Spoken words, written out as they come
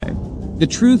The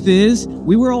truth is,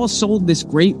 we were all sold this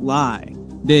great lie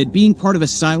that being part of a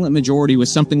silent majority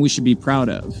was something we should be proud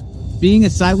of. Being a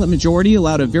silent majority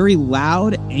allowed a very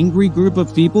loud, angry group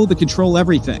of people to control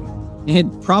everything.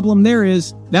 And problem there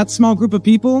is, that small group of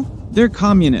people, they're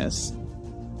communists.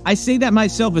 I say that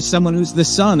myself as someone who's the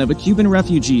son of a Cuban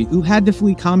refugee who had to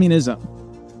flee communism.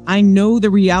 I know the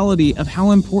reality of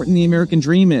how important the American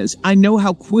dream is. I know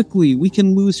how quickly we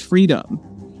can lose freedom.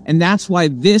 And that's why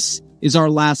this is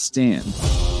our last stand.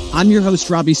 I'm your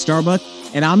host, Robbie Starbuck,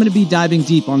 and I'm going to be diving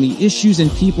deep on the issues and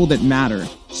people that matter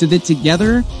so that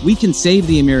together we can save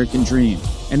the American dream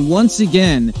and once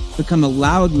again become a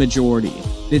loud majority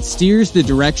that steers the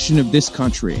direction of this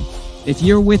country. If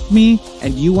you're with me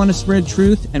and you want to spread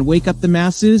truth and wake up the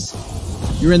masses,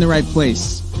 you're in the right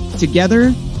place. Together,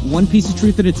 one piece of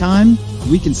truth at a time,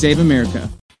 we can save America.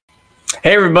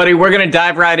 Hey, everybody, we're going to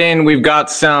dive right in. We've got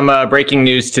some breaking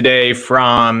news today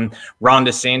from Ron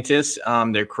DeSantis.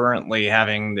 They're currently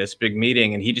having this big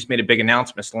meeting, and he just made a big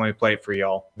announcement. So let me play it for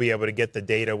y'all. Be able to get the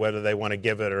data, whether they want to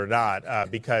give it or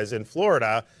not, because in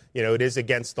Florida, it is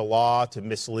against the law to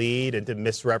mislead and to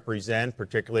misrepresent,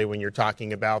 particularly when you're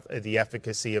talking about the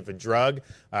efficacy of a drug.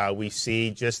 We see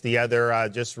just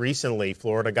recently,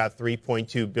 Florida got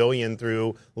 $3.2 billion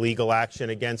through legal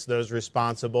action against those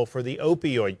responsible for the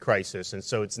opioid crisis. And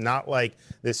so it's not like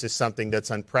this is something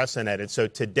that's unprecedented. So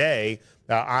today,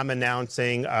 I'm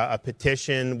announcing a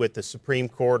petition with the Supreme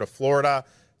Court of Florida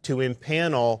to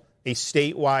impanel a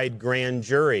statewide grand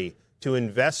jury to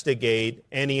investigate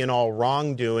any and all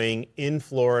wrongdoing in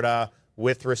Florida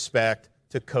with respect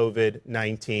to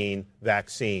COVID-19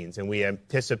 vaccines. And we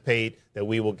anticipate that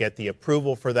we will get the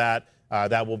approval for that.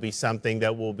 That will be something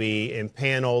that will be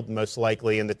impaneled, most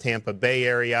likely in the Tampa Bay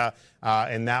area,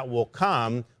 and that will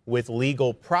come with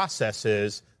legal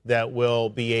processes that will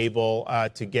be able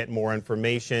to get more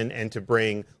information and to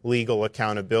bring legal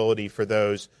accountability for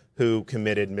those who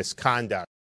committed misconduct.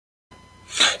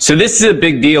 So this is a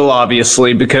big deal,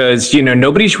 obviously, because,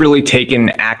 nobody's really taken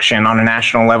action on a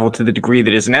national level to the degree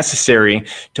that is necessary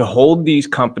to hold these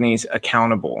companies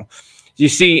accountable. You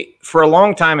see, for a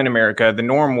long time in America, the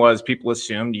norm was people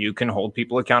assumed you can hold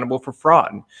people accountable for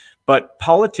fraud. But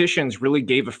politicians really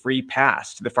gave a free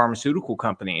pass to the pharmaceutical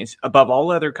companies above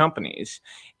all other companies.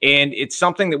 And it's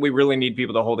something that we really need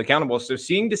people to hold accountable. So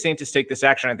seeing DeSantis take this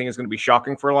action, I think is going to be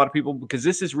shocking for a lot of people because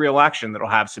this is real action that'll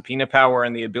have subpoena power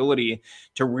and the ability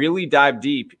to really dive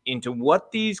deep into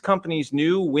what these companies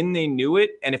knew, when they knew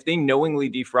it, and if they knowingly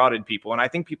defrauded people. And I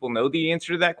think people know the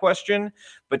answer to that question,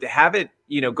 but to have it,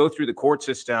 go through the court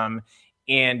system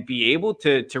and be able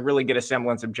to really get a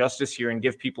semblance of justice here and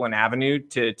give people an avenue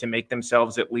to make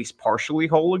themselves at least partially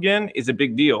whole again is a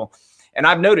big deal. And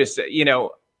I've noticed that,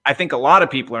 I think a lot of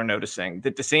people are noticing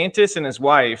that DeSantis and his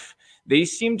wife, they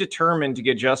seem determined to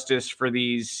get justice for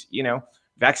these,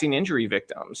 vaccine injury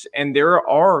victims. And there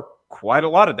are quite a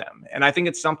lot of them. And I think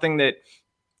it's something that,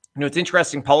 it's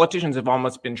interesting. Politicians have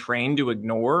almost been trained to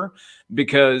ignore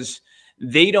because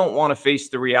they don't want to face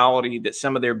the reality that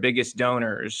some of their biggest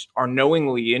donors are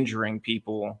knowingly injuring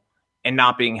people and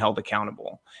not being held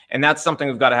accountable. And that's something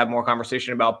we've got to have more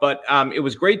conversation about. But it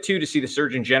was great, too, to see the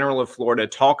Surgeon General of Florida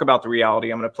talk about the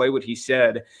reality. I'm going to play what he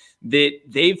said, that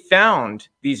they've found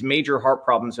these major heart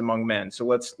problems among men. So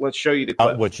let's show you the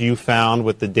clip. What you found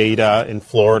with the data in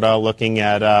Florida looking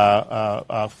at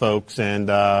folks and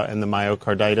the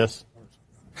myocarditis?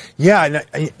 Yeah,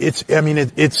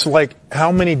 it's like,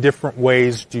 how many different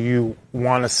ways do you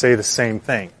want to say the same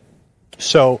thing?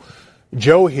 So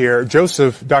Joe here,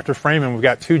 Joseph, Dr. Freeman, we've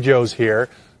got two Joes here,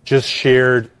 just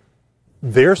shared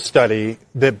their study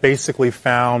that basically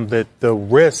found that the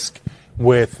risk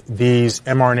with these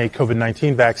mRNA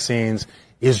COVID-19 vaccines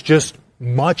is just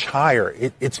much higher.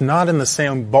 It's not in the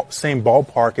same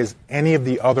ballpark as any of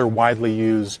the other widely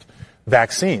used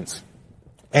vaccines.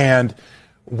 And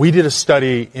we did a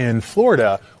study in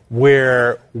Florida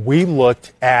where we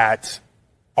looked at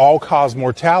all-cause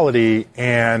mortality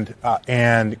and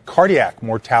cardiac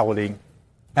mortality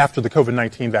after the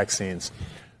COVID-19 vaccines.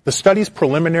 The study's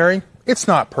preliminary. It's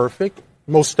not perfect.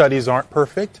 Most studies aren't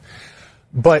perfect.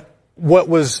 But there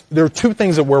were two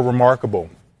things that were remarkable.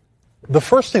 The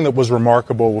first thing that was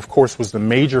remarkable, of course, was the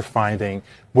major finding,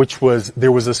 which was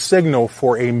there was a signal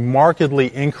for a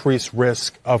markedly increased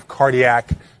risk of cardiac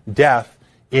death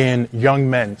in young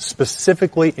men,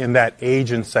 specifically in that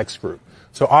age and sex group.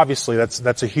 So obviously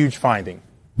that's a huge finding.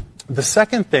 The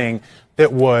second thing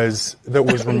that was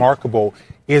remarkable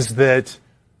is that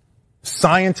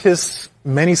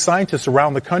many scientists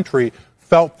around the country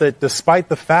felt that despite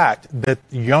the fact that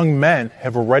young men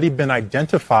have already been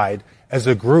identified as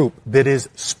a group that is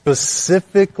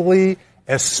specifically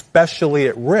especially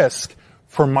at risk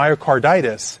for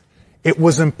myocarditis, it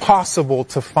was impossible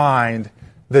to find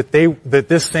that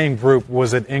this same group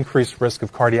was at increased risk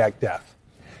of cardiac death.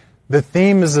 The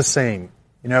theme is the same.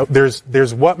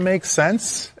 There's what makes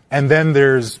sense, and then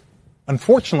there's,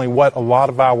 unfortunately, what a lot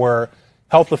of our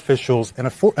health officials and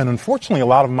unfortunately a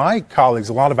lot of my colleagues,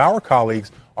 a lot of our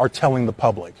colleagues are telling the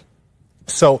public.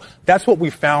 So that's what we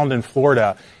found in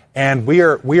Florida, and we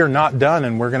are not done,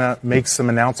 and we're going to make some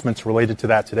announcements related to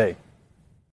that today.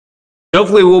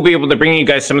 Hopefully we'll be able to bring you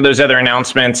guys some of those other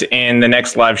announcements in the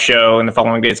next live show in the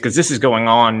following days, because this is going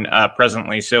on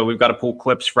presently, so we've got to pull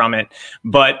clips from it.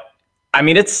 But, I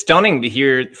mean, it's stunning to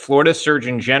hear Florida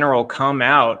Surgeon General come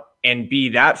out and be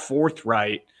that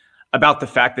forthright about the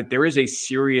fact that there is a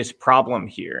serious problem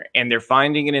here, and they're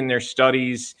finding it in their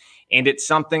studies, and it's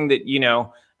something that,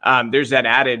 there's that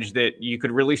adage that you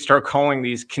could really start calling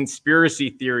these conspiracy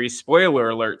theories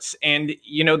spoiler alerts. And,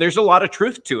 there's a lot of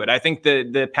truth to it. I think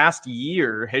the past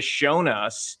year has shown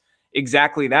us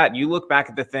exactly that. You look back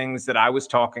at the things that I was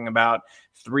talking about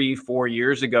 3-4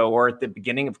 years ago, or at the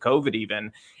beginning of COVID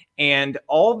even, and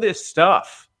all this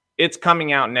stuff, it's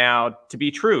coming out now to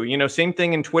be true. Same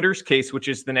thing in Twitter's case, which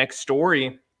is the next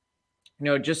story,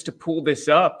 just to pull this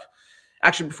up.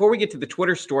 Actually, before we get to the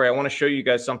Twitter story, I want to show you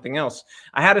guys something else.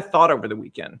 I had a thought over the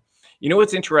weekend.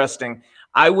 What's interesting?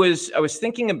 I was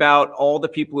thinking about all the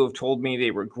people who have told me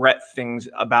they regret things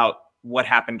about what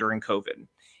happened during COVID.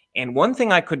 And one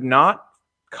thing I could not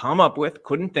come up with,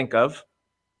 couldn't think of,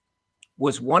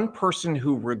 was one person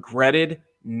who regretted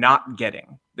not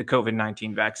getting the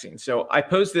COVID-19 vaccine. So I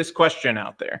posed this question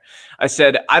out there. I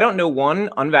said, I don't know one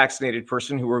unvaccinated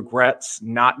person who regrets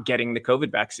not getting the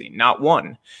COVID vaccine. Not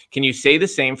one. Can you say the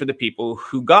same for the people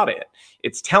who got it?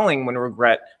 It's telling when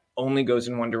regret only goes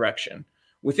in one direction.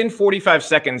 Within 45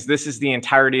 seconds, this is the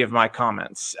entirety of my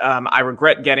comments. I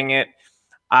regret getting it.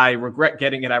 I regret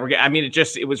getting it.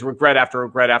 It was regret after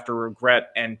regret after regret,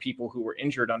 and people who were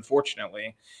injured,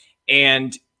 unfortunately.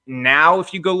 And now,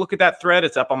 if you go look at that thread,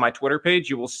 it's up on my Twitter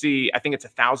page. You will see, I think it's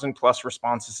 1,000+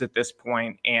 responses at this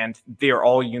point, and they're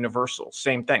all universal.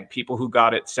 Same thing. People who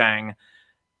got it saying,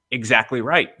 exactly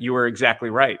right. You were exactly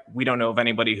right. We don't know of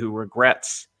anybody who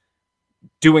regrets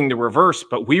doing the reverse,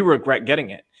 but we regret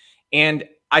getting it. And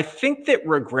I think that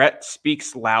regret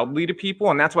speaks loudly to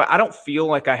people, and that's why I don't feel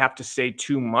like I have to say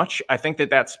too much. I think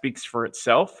that speaks for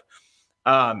itself.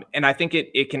 And I think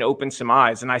it can open some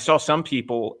eyes. And I saw some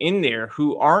people in there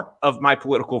who aren't of my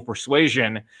political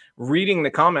persuasion reading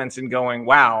the comments and going,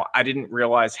 wow, I didn't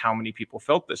realize how many people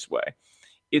felt this way.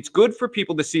 It's good for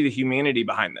people to see the humanity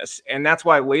behind this. And that's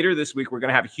why later this week, we're going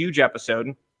to have a huge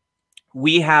episode.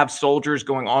 We have soldiers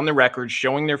going on the record,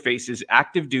 showing their faces,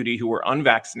 active duty, who are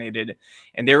unvaccinated,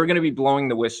 and they're going to be blowing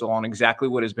the whistle on exactly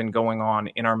what has been going on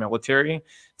in our military.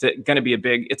 It's going to be a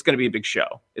big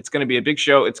show. It's going to be a big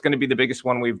show. It's going to be the biggest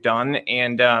one we've done.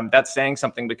 And that's saying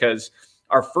something, because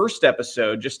our first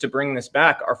episode, just to bring this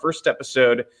back,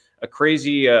 a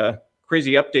crazy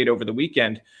update over the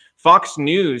weekend. Fox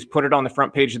News put it on the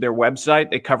front page of their website.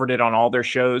 They covered it on all their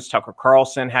shows. Tucker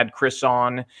Carlson had Chris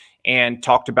on and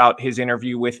talked about his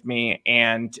interview with me.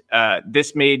 And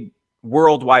this made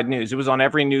worldwide news. It was on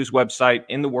every news website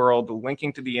in the world,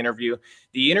 linking to the interview.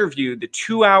 The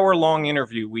 2-hour-long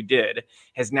interview we did,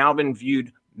 has now been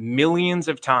viewed millions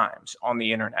of times on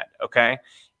the internet. Okay.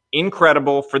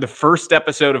 Incredible for the first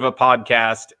episode of a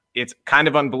podcast. It's kind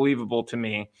of unbelievable to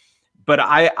me. But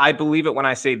I believe it when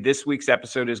I say this week's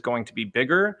episode is going to be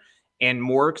bigger and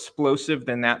more explosive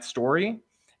than that story,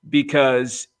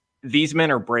 because these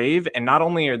men are brave. And not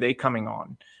only are they coming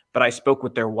on, but I spoke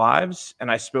with their wives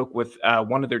and I spoke with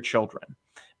one of their children,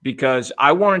 because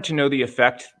I wanted to know the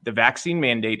effect the vaccine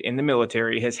mandate in the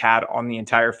military has had on the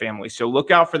entire family. So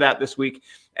look out for that this week.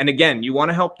 And again, you want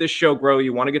to help this show grow.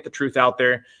 You want to get the truth out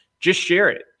there. Just share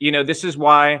it. This is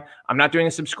why I'm not doing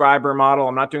a subscriber model.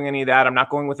 I'm not doing any of that. I'm not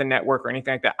going with a network or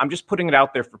anything like that. I'm just putting it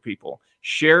out there for people.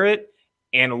 Share it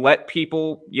and let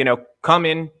people, come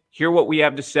in, hear what we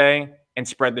have to say, and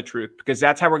spread the truth, because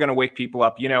that's how we're going to wake people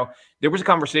up. There was a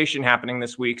conversation happening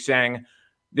this week saying,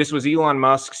 this was Elon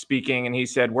Musk speaking, and he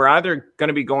said, we're either going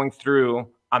to be going through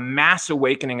a mass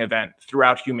awakening event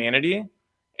throughout humanity,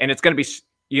 and it's going to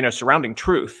be, surrounding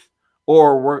truth,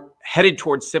 or we're headed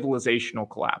towards civilizational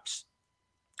collapse.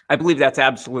 I believe that's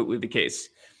absolutely the case.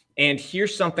 And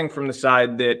here's something from the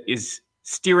side that is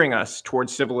steering us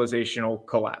towards civilizational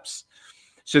collapse.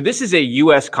 So this is a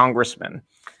U.S. congressman.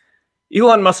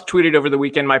 Elon Musk tweeted over the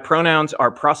weekend, my pronouns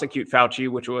are prosecute Fauci,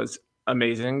 which was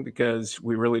amazing, because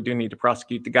we really do need to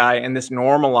prosecute the guy. And this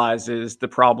normalizes the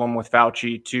problem with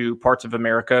Fauci to parts of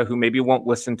America who maybe won't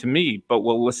listen to me, but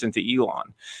will listen to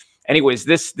Elon. Anyways,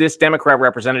 this Democrat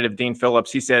representative, Dean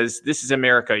Phillips, he says, this is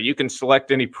America. You can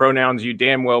select any pronouns you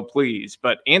damn well please.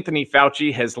 But Anthony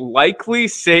Fauci has likely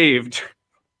saved.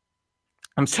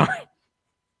 I'm sorry.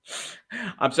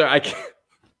 I can't.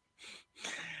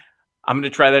 I'm going to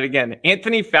try that again.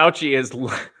 Anthony Fauci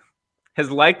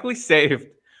has likely saved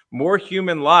more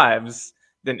human lives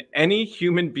than any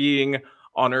human being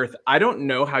on earth. I don't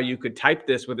know how you could type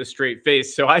this with a straight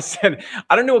face. So I said,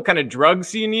 I don't know what kind of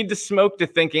drugs you need to smoke to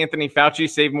think Anthony Fauci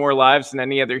saved more lives than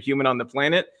any other human on the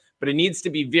planet, but it needs to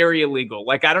be very illegal.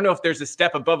 Like, I don't know if there's a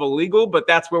step above illegal, but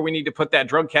that's where we need to put that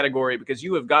drug category, because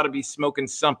you have got to be smoking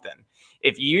something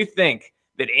if you think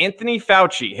that Anthony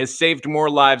Fauci has saved more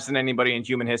lives than anybody in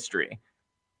human history.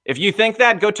 If you think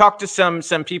that, go talk to some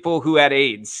people who had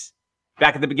AIDS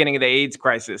back at the beginning of the AIDS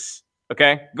crisis.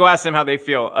 Okay, go ask them how they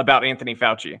feel about Anthony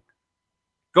Fauci.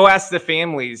 Go ask the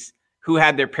families who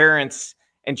had their parents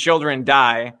and children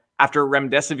die after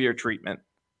remdesivir treatment.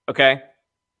 Okay,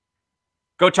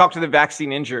 go talk to the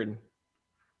vaccine injured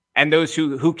and those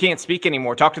who can't speak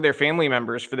anymore. Talk to their family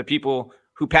members for the people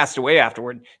who passed away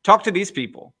afterward. Talk to these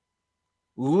people.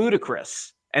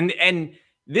 Ludicrous. And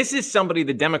this is somebody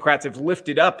the Democrats have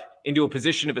lifted up into a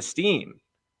position of esteem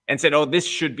and said, oh, this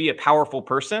should be a powerful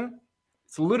person.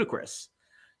 It's ludicrous.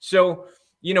 So,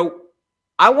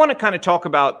 I want to kind of talk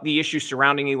about the issue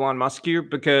surrounding Elon Musk here,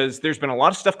 because there's been a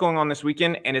lot of stuff going on this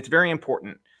weekend, and it's very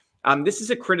important. This is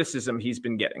a criticism he's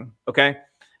been getting. Okay.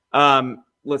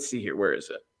 Let's see here. Where is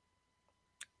it?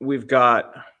 We've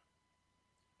got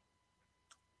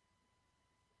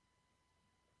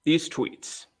these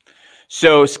tweets.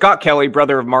 So Scott Kelly,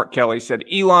 brother of Mark Kelly, said,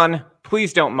 Elon,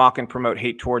 please don't mock and promote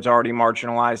hate towards already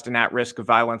marginalized and at risk of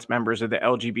violence members of the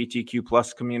LGBTQ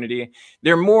plus community.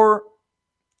 They're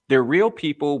real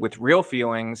people with real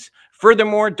feelings.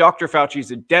 Furthermore, Dr. Fauci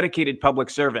is a dedicated public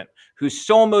servant whose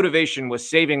sole motivation was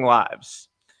saving lives.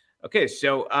 Okay,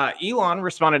 so Elon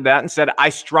responded to that and said, I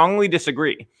strongly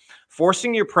disagree.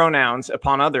 Forcing your pronouns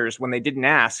upon others when they didn't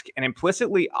ask and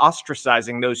implicitly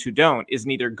ostracizing those who don't is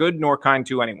neither good nor kind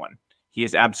to anyone. He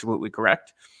is absolutely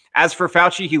correct. As for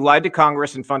Fauci, he lied to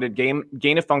Congress and funded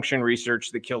gain-of-function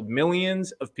research that killed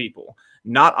millions of people.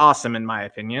 Not awesome, in my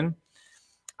opinion.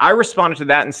 I responded to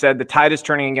that and said the tide is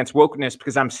turning against wokeness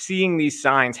because I'm seeing these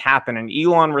signs happen. And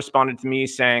Elon responded to me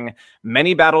saying,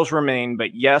 many battles remain,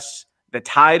 but yes, the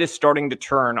tide is starting to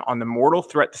turn on the mortal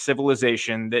threat to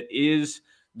civilization that is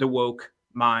the woke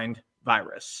mind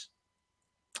virus.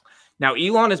 Now,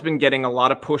 Elon has been getting a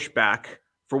lot of pushback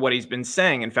for what he's been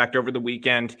saying. In fact, over the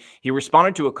weekend, he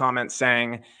responded to a comment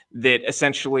saying that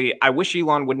essentially, I wish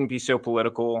Elon wouldn't be so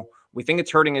political. We think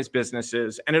it's hurting his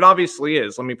businesses. And it obviously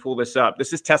is. Let me pull this up.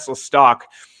 This is Tesla stock.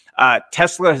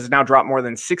 Tesla has now dropped more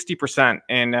than 60%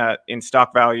 in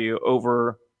stock value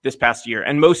over this past year.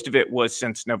 And most of it was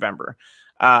since November.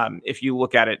 If you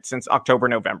look at it since October,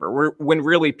 November, when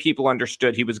really people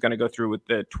understood he was going to go through with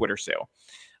the Twitter sale.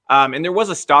 And there was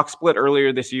a stock split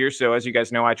earlier this year. So as you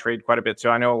guys know, I trade quite a bit. So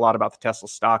I know a lot about the Tesla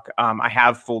stock. I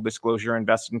have, full disclosure,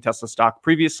 invested in Tesla stock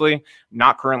previously,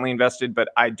 not currently invested, but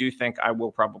I do think I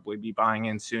will probably be buying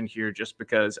in soon here just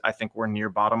because I think we're near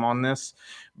bottom on this.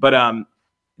 But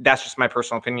that's just my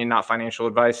personal opinion, not financial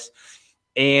advice.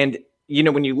 And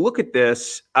when you look at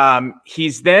this,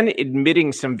 he's then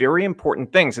admitting some very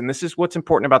important things. And this is what's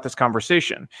important about this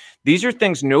conversation. These are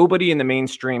things nobody in the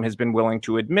mainstream has been willing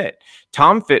to admit.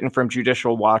 Tom Fitton from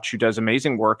Judicial Watch, who does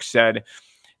amazing work, said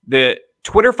the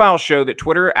Twitter files show that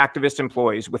Twitter activist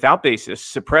employees, without basis,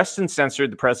 suppressed and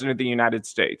censored the president of the United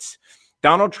States,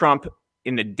 Donald Trump,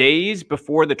 in the days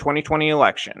before the 2020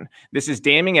 election. This is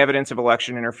damning evidence of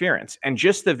election interference. And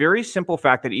just the very simple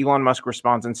fact that Elon Musk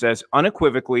responds and says,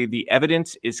 unequivocally, the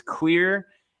evidence is clear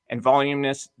and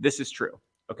voluminous. This is true.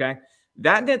 Okay.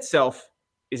 That in itself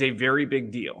is a very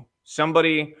big deal.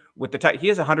 Somebody with he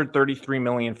has 133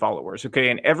 million followers.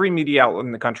 Okay. And every media outlet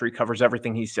in the country covers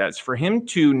everything he says. For him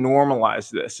to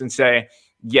normalize this and say,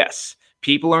 yes,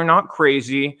 people are not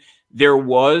crazy. There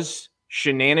was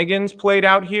shenanigans played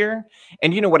out here.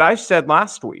 And what I've said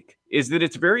last week is that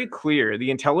it's very clear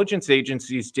the intelligence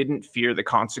agencies didn't fear the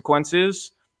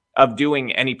consequences of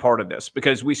doing any part of this,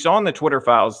 because we saw in the Twitter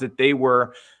files that they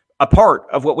were a part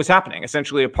of what was happening,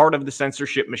 essentially a part of the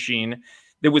censorship machine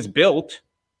that was built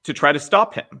to try to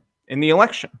stop him in the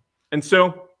election. And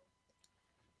so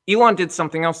Elon did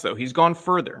something else, though. He's gone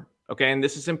further. Okay. And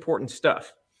this is important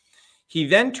stuff. He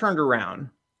then turned around,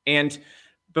 and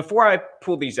before I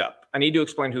pull these up, I need to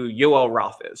explain who Yoel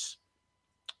Roth is.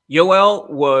 Yoel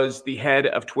was the head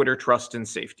of Twitter Trust and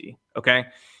Safety. Okay.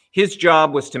 His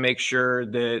job was to make sure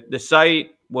that the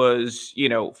site was,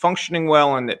 functioning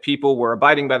well and that people were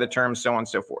abiding by the terms, so on and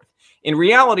so forth. In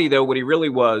reality, though, what he really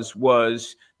was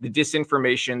the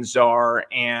disinformation czar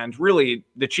and really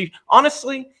the chief.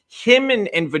 Honestly, him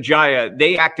and Vijaya,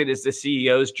 they acted as the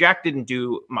CEOs. Jack didn't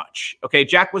do much. Okay,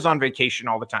 Jack was on vacation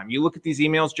all the time. You look at these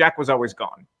emails, Jack was always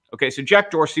gone. Okay, so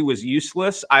Jack Dorsey was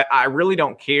useless. I really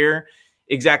don't care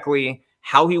exactly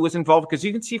how he was involved, because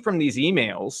you can see from these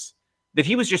emails that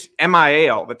he was just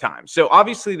MIA all the time. So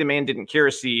obviously the man didn't care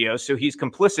as CEO, so he's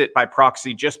complicit by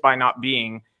proxy just by not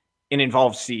being an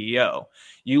involved CEO.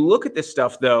 You look at this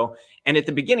stuff, though, and at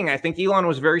the beginning, I think Elon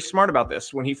was very smart about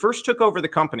this. When he first took over the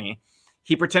company,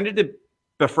 he pretended to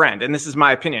befriend, and this is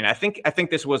my opinion. I think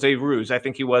this was a ruse. I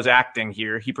think he was acting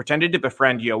here. He pretended to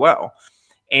befriend Yoel.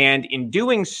 And in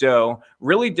doing so,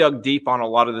 really dug deep on a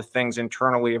lot of the things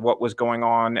internally of what was going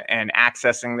on and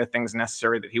accessing the things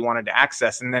necessary that he wanted to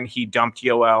access. And then he dumped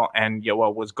Yoel, and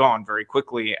Yoel was gone very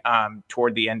quickly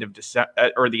toward the end of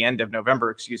the end of November,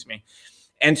 excuse me.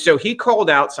 And so he called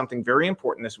out something very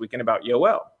important this weekend about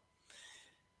Yoel.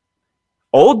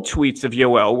 Old tweets of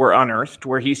Yoel were unearthed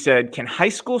where he said, "Can high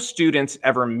school students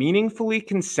ever meaningfully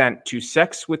consent to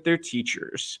sex with their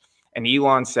teachers?" And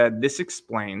Elon said, "This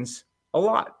explains a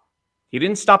lot." He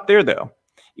didn't stop there, though.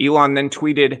 Elon then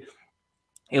tweeted,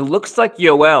 "It looks like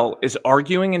Yoel is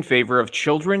arguing in favor of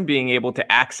children being able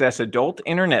to access adult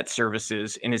internet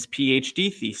services in his PhD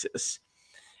thesis."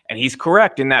 And he's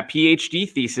correct. In that PhD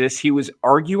thesis, he was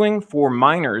arguing for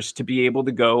minors to be able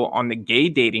to go on the gay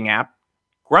dating app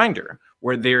Grindr,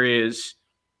 where there is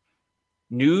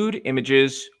nude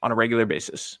images on a regular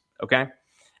basis. Okay.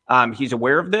 He's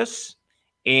aware of this.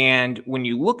 And when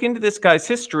you look into this guy's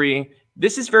history,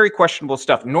 this is very questionable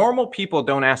stuff. Normal people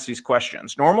don't ask these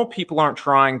questions. Normal people aren't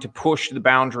trying to push the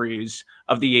boundaries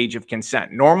of the age of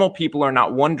consent. Normal people are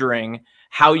not wondering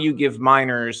how you give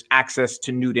minors access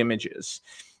to nude images.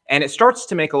 And it starts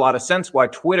to make a lot of sense why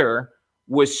Twitter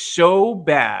was so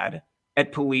bad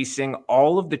at policing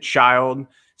all of the child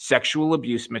sexual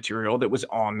abuse material that was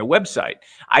on the website.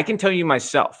 I can tell you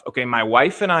myself, okay, my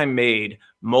wife and I made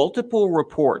multiple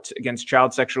reports against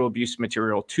child sexual abuse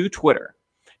material to Twitter.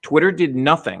 Twitter did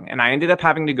nothing, and I ended up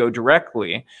having to go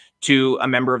directly to a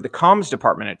member of the comms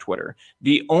department at Twitter.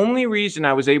 The only reason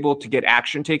I was able to get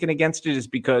action taken against it is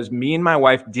because me and my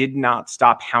wife did not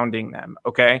stop hounding them,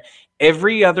 okay?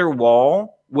 Every other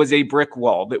wall was a brick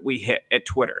wall that we hit at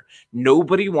Twitter.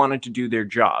 Nobody wanted to do their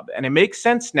job, and it makes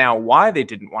sense now why they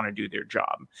didn't want to do their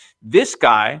job. This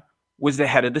guy was the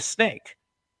head of the snake,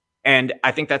 and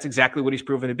I think that's exactly what he's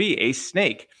proven to be, a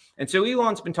snake. And so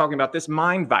Elon's been talking about this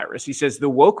mind virus. He says the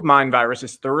woke mind virus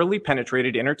has thoroughly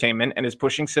penetrated entertainment and is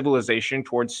pushing civilization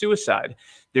towards suicide.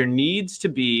 There needs to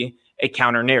be a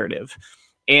counter narrative.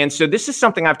 And so this is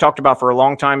something I've talked about for a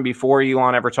long time before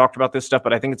Elon ever talked about this stuff,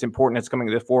 but I think it's important it's coming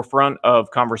to the forefront of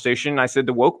conversation. I said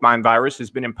the woke mind virus has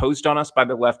been imposed on us by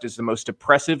the left as the most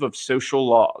oppressive of social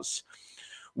laws.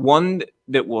 One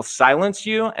that will silence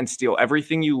you and steal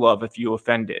everything you love if you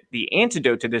offend it. The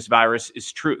antidote to this virus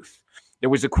is truth. There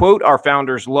was a quote our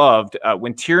founders loved,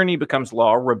 when tyranny becomes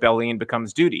law, rebellion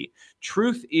becomes duty.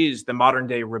 Truth is the modern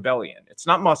day rebellion. It's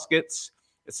not muskets.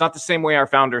 It's not the same way our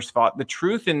founders fought. The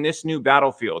truth in this new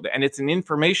battlefield, and it's an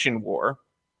information war,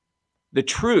 the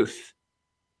truth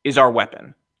is our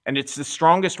weapon. And it's the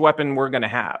strongest weapon we're going to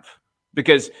have.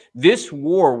 Because this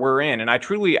war we're in, and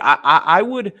I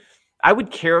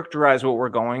would characterize what we're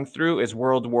going through as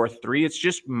World War III. It's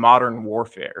just modern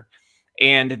warfare.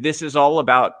 And this is all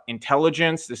about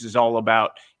intelligence. This is all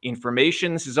about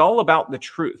information. This is all about the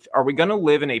truth. Are we going to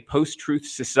live in a post-truth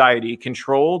society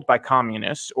controlled by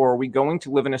communists, or are we going to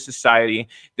live in a society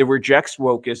that rejects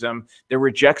wokeism, that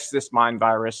rejects this mind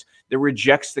virus, that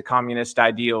rejects the communist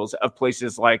ideals of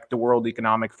places like the World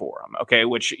Economic Forum? Okay,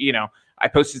 which, I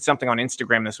posted something on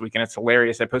Instagram this week, and it's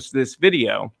hilarious. I posted this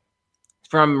video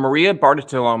from Maria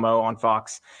Bartolomo on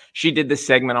Fox. She did this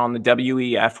segment on the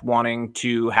WEF wanting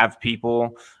to have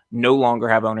people no longer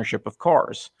have ownership of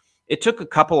cars. It took a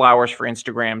couple hours for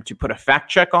Instagram to put a fact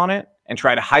check on it and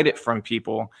try to hide it from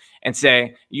people and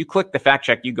say, you click the fact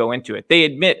check, you go into it. They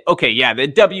admit, okay, yeah, the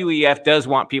WEF does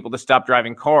want people to stop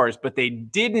driving cars, but they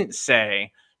didn't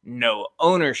say no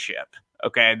ownership.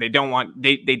 Okay, they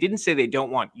didn't say they don't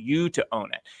want you to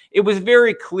own it. It was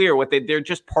very clear what they're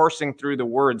just parsing through the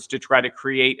words to try to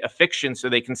create a fiction so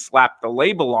they can slap the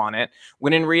label on it,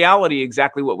 when in reality,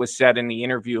 exactly what was said in the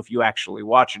interview, if you actually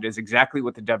watch it, is exactly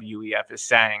what the WEF is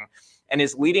saying and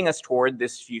is leading us toward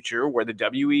this future where the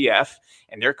WEF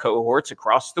and their cohorts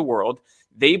across the world,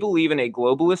 they believe in a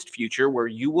globalist future where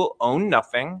you will own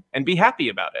nothing and be happy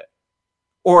about it.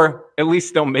 Or at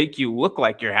least they'll make you look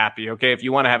like you're happy, okay, if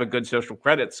you want to have a good social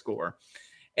credit score.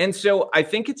 And so I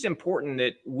think it's important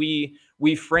that we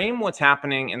we frame what's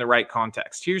happening in the right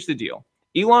context. Here's the deal.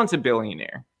 Elon's a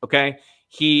billionaire, okay?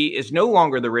 He is no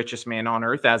longer the richest man on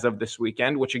earth as of this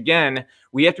weekend, which again,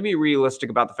 we have to be realistic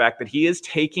about the fact that he is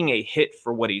taking a hit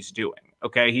for what he's doing,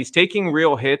 okay? He's taking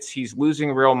real hits. He's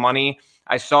losing real money.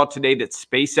 I saw today that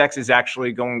SpaceX is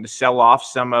actually going to sell off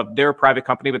some of their private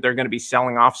company, but they're going to be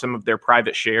selling off some of their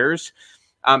private shares.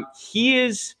 He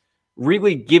is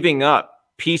really giving up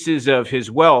pieces of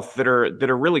his wealth that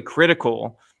are really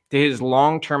critical to his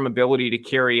long-term ability to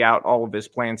carry out all of his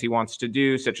plans he wants to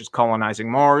do, such as colonizing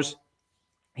Mars.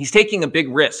 He's taking a big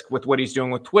risk with what he's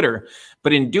doing with Twitter,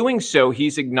 but in doing so,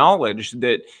 he's acknowledged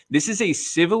that this is a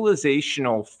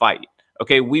civilizational fight.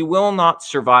 Okay, we will not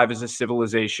survive as a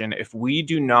civilization if we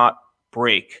do not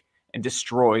break and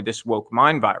destroy this woke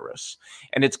mind virus.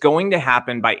 And it's going to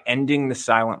happen by ending the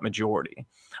silent majority.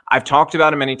 I've talked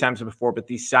about it many times before, but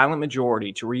the silent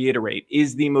majority, to reiterate,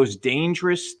 is the most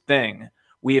dangerous thing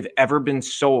we have ever been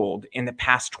sold in the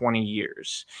past 20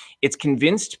 years. It's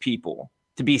convinced people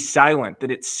to be silent, that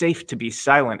it's safe to be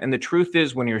silent. And the truth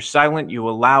is, when you're silent, you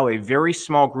allow a very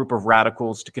small group of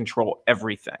radicals to control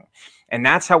everything. And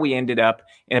that's how we ended up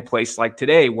in a place like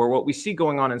today, where what we see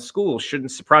going on in schools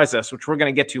shouldn't surprise us, which we're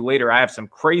going to get to later. I have some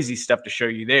crazy stuff to show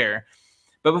you there.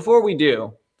 But before we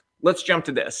do, let's jump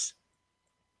to this.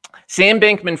 Sam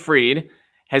Bankman-Fried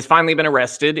has finally been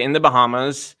arrested in the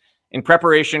Bahamas in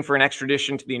preparation for an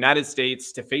extradition to the United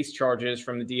States to face charges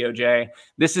from the DOJ.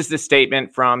 This is the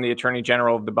statement from the Attorney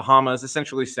General of the Bahamas,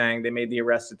 essentially saying they made the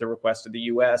arrest at the request of the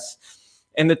U.S.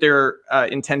 and that they're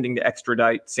intending to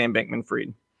extradite Sam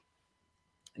Bankman-Fried.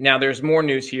 Now, there's more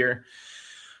news here.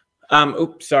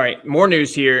 More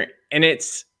news here, and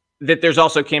it's that there's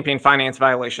also campaign finance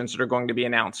violations that are going to be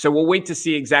announced. So we'll wait to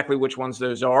see exactly which ones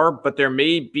those are, but there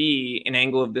may be an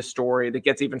angle of this story that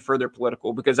gets even further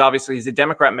political because obviously he's a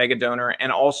Democrat mega donor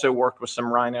and also worked with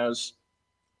some rhinos.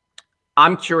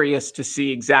 I'm curious to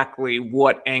see exactly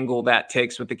what angle that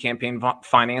takes with the campaign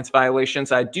finance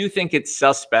violations. I do think it's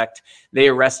suspect they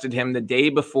arrested him the day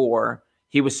before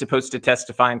he was supposed to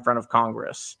testify in front of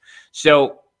Congress.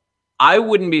 So I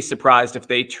wouldn't be surprised if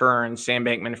they turn Sam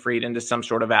Bankman-Fried into some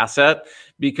sort of asset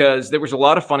because there was a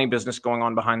lot of funny business going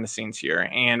on behind the scenes here.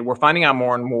 And we're finding out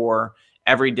more and more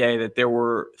every day that there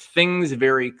were things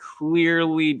very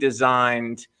clearly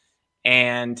designed.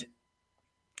 And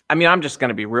I mean, I'm just going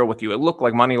to be real with you. It looked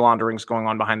like money laundering is going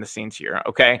on behind the scenes here.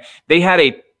 Okay. They had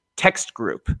a text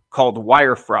group called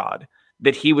Wire Fraud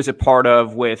that he was a part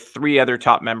of with 3 other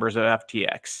top members of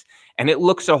FTX. And it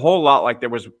looks a whole lot like there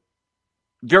was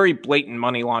very blatant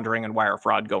money laundering and wire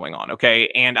fraud going on, okay?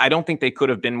 And I don't think they could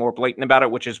have been more blatant about it,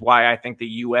 which is why I think the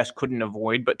U.S. couldn't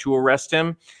avoid but to arrest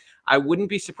him. I wouldn't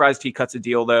be surprised he cuts a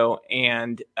deal, though,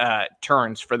 and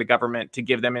turns for the government to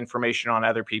give them information on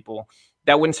other people.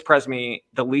 That wouldn't surprise me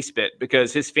the least bit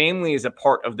because his family is a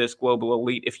part of this global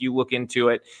elite. If you look into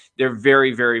it, they're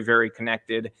very, very, very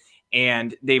connected,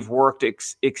 and they've worked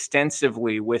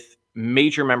extensively with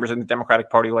major members of the Democratic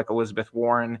Party like Elizabeth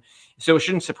Warren. So it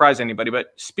shouldn't surprise anybody. But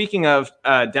speaking of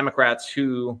Democrats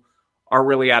who are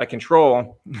really out of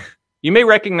control, you may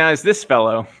recognize this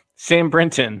fellow, Sam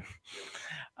Brinton.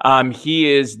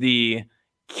 He is the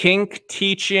kink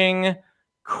teaching,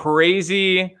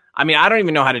 crazy. I mean, I don't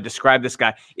even know how to describe this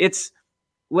guy.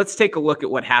 Let's take a look at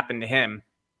what happened to him.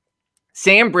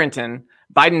 Sam Brinton,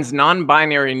 Biden's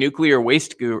non-binary nuclear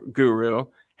waste guru,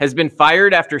 has been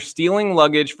fired after stealing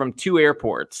luggage from 2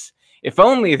 airports. If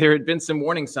only there had been some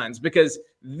warning signs, because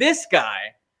this guy,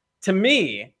 to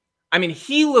me, I mean,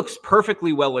 he looks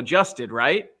perfectly well adjusted,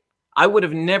 right? I would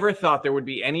have never thought there would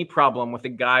be any problem with a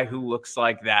guy who looks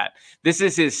like that. This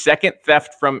is his second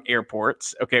theft from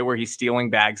airports, okay, where he's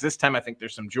stealing bags. This time I think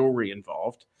there's some jewelry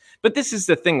involved. But this is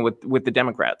the thing with the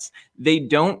Democrats. They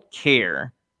don't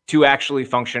care to actually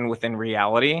function within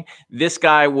reality. This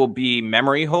guy will be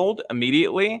memory hold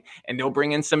immediately, and they'll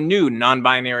bring in some new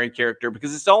non-binary character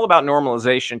because it's all about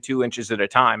normalization 2 inches at a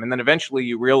time. And then eventually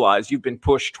you realize you've been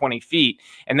pushed 20 feet,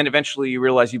 and then eventually you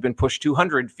realize you've been pushed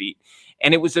 200 feet.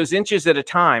 And it was those inches at a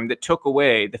time that took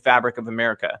away the fabric of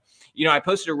America. You know, I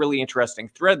posted a really interesting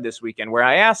thread this weekend where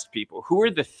I asked people, who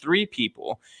are the 3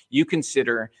 people you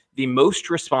consider the most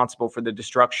responsible for the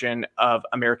destruction of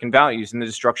American values and the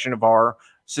destruction of our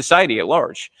society at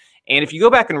large? And if you go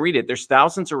back and read it, there's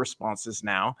thousands of responses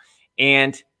now.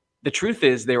 And the truth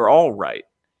is they were all right.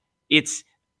 It's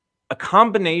a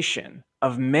combination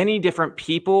of many different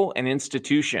people and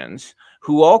institutions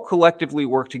who all collectively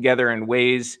work together in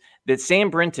ways that Sam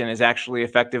Brinton is actually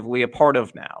effectively a part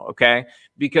of now, okay?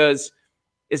 Because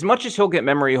as much as he'll get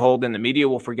memory hold and the media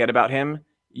will forget about him,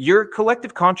 your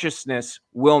collective consciousness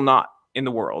will not in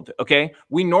the world, okay?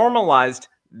 We normalized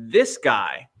this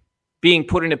guy being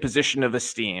put in a position of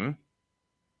esteem,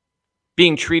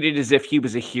 being treated as if he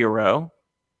was a hero,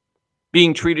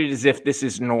 being treated as if this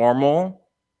is normal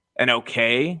and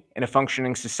okay in a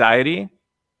functioning society,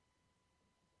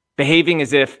 behaving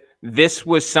as if this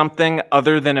was something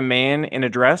other than a man in a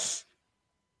dress.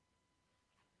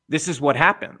 This is what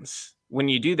happens when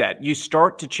you do that. You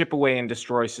start to chip away and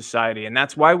destroy society. And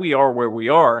that's why we are where we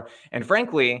are. And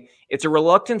frankly, it's a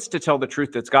reluctance to tell the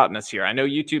truth that's gotten us here. I know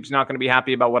YouTube's not going to be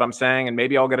happy about what I'm saying, and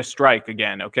maybe I'll get a strike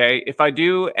again, okay? If I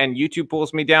do and YouTube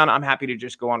pulls me down, I'm happy to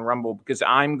just go on Rumble because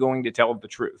I'm going to tell the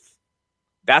truth.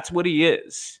 That's what he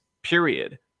is,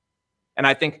 period. And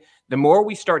I think the more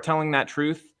we start telling that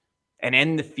truth and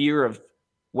end the fear of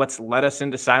what's led us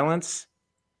into silence,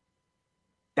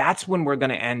 that's when we're going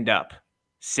to end up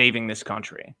saving this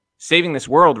country, saving this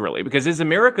world, really, because as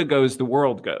America goes, the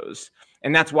world goes.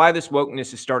 And that's why this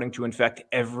wokeness is starting to infect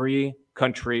every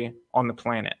country on the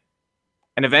planet.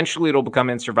 And eventually it'll become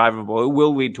insurvivable. It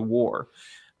will lead to war.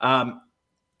 When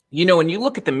you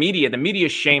look at the media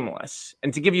is shameless.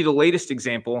 And to give you the latest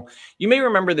example, you may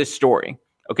remember this story.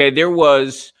 Okay, there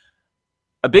was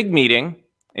a big meeting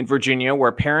in Virginia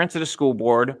where parents at a school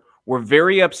board were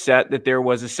very upset that there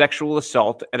was a sexual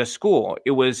assault at a school.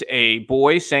 It was a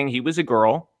boy saying he was a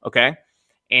girl, okay?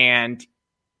 And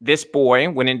this boy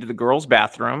went into the girl's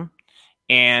bathroom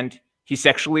and he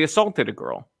sexually assaulted a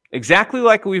girl, exactly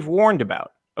like we've warned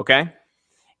about, okay?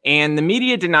 And the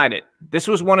media denied it. This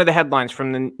was one of the headlines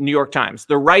from the New York Times.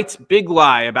 The right's big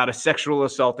lie about a sexual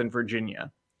assault in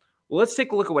Virginia. Well, let's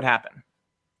take a look at what happened.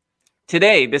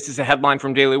 Today, this is a headline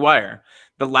from Daily Wire.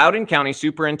 The Loudoun County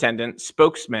Superintendent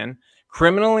spokesman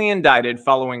criminally indicted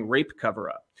following rape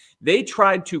cover-up. They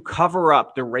tried to cover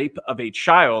up the rape of a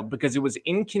child because it was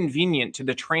inconvenient to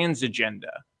the trans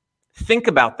agenda. Think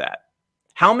about that.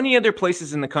 How many other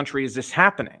places in the country is this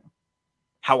happening?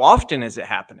 How often is it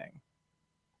happening?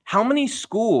 How many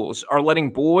schools are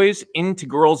letting boys into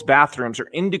girls' bathrooms or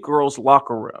into girls'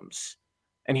 locker rooms?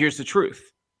 And here's the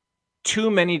truth.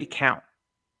 Too many to count.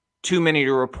 Too many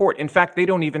to report. In fact, they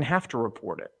don't even have to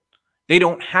report it. They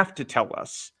don't have to tell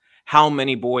us how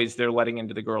many boys they're letting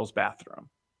into the girls' bathroom.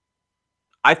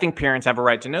 I think parents have a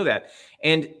right to know that.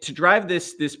 And to drive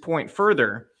this point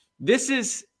further, this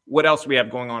is what else we have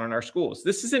going on in our schools.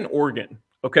 This is in Oregon,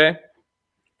 okay?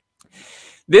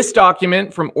 This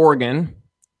document from Oregon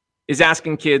is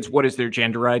asking kids what is their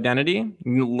gender identity,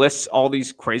 and lists all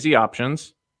these crazy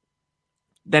options.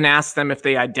 Then ask them if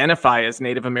they identify as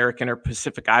Native American or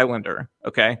Pacific Islander,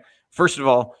 okay? First of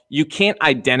all, you can't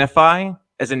identify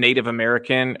as a Native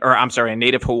American, a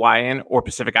Native Hawaiian or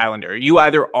Pacific Islander. You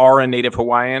either are a Native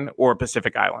Hawaiian or a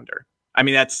Pacific Islander. I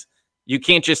mean, you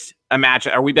can't just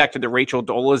imagine, are we back to the Rachel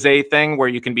Dolezal thing where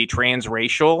you can be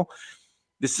transracial?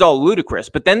 This is all ludicrous.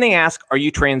 But then they ask, are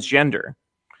you transgender?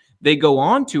 They go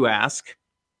on to ask,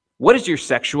 what is your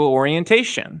sexual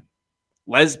orientation?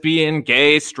 Lesbian,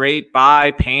 gay, straight, bi,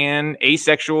 pan,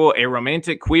 asexual,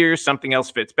 aromantic, queer, something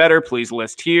else fits better. Please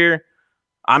list here.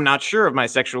 I'm not sure of my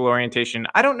sexual orientation.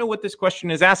 I don't know what this question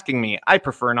is asking me. I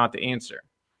prefer not to answer.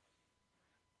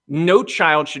 No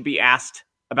child should be asked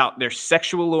about their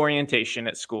sexual orientation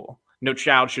at school. No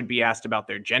child should be asked about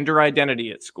their gender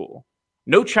identity at school.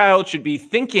 No child should be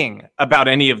thinking about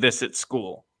any of this at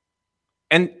school.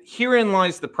 And herein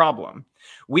lies the problem.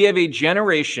 We have a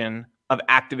generation of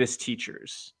activist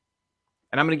teachers.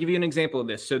 And I'm going to give you an example of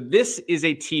this. So this is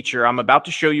a teacher I'm about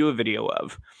to show you a video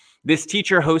of. This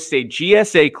teacher hosts a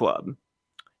GSA club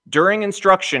during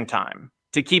instruction time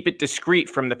to keep it discreet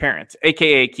from the parents,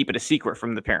 aka keep it a secret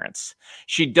from the parents.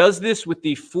 She does this with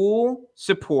the full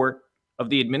support of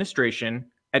the administration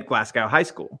at Glasgow High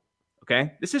School.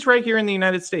 Okay, this is right here in the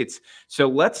United States. So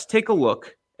let's take a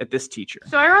look at this teacher.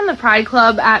 So I run the Pride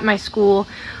Club at my school,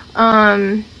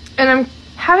 and I'm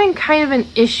having kind of an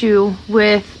issue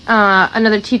with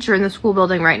another teacher in the school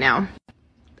building right now.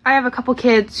 I have a couple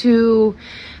kids who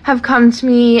have come to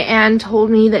me and told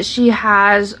me that she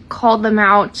has called them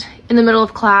out in the middle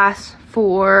of class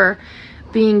for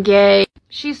being gay.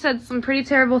 She said some pretty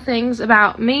terrible things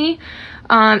about me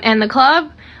and the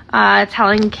club,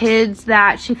 telling kids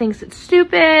that she thinks it's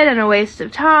stupid and a waste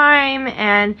of time,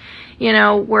 and,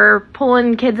 we're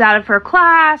pulling kids out of her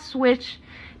class, which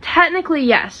technically,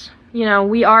 yes,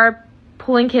 we are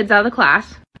pulling kids out of the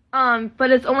class, but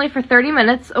it's only for 30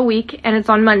 minutes a week, and it's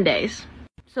on Mondays.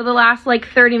 So the last,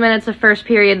 30 minutes of first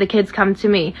period, the kids come to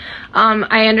me.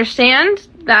 I understand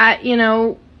that,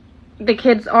 the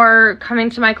kids are coming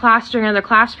to my class during another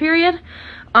class period.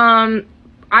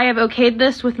 I have okayed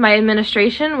this with my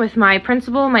administration, with my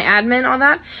principal, my admin, all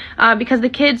that, because the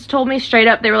kids told me straight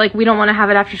up, they were like, we don't want to have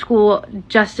it after school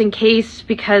just in case,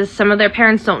 because some of their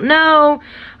parents don't know.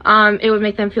 It would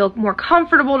make them feel more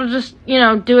comfortable to just,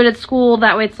 do it at school.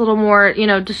 That way it's a little more,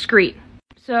 discreet.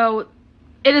 So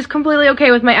it is completely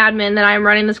okay with my admin that I am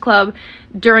running this club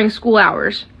during school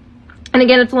hours. And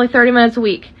again, it's only 30 minutes a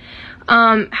week.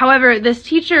 However, this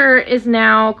teacher is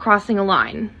now crossing a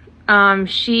line.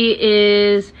 She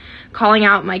is calling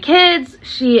out my kids.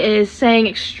 She is saying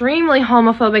extremely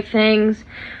homophobic things.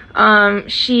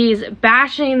 She's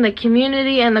bashing the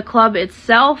community and the club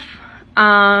itself.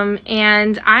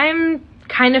 And I'm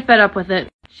kind of fed up with it.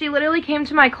 She literally came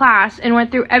to my class and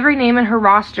went through every name in her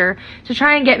roster to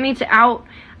try and get me to out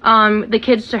the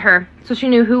kids to her, so she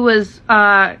knew who was,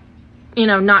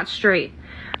 not straight.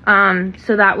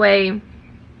 So that way,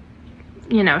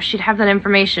 she'd have that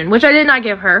information, which I did not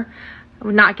give her. I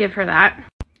would not give her that.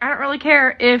 I don't really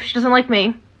care if she doesn't like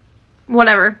me.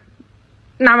 Whatever.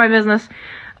 Not my business.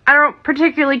 I don't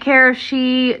particularly care if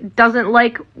she doesn't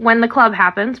like when the club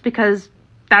happens, because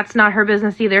that's not her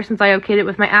business either, since I okayed it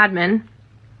with my admin.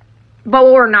 But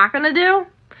what we're not going to do,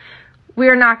 we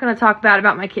are not going to talk bad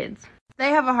about my kids. They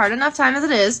have a hard enough time as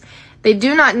it is. They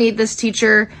do not need this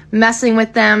teacher messing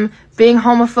with them, being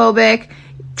homophobic,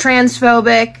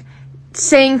 transphobic,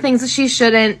 saying things that she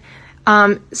shouldn't.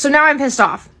 So now I'm pissed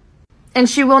off. And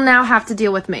she will now have to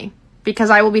deal with me,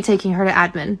 because I will be taking her to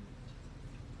admin.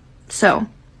 So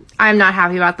I'm not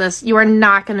happy about this. You are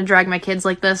not going to drag my kids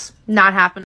like this. Not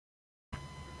happening.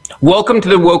 Welcome to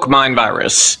the woke mind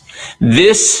virus.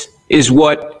 This is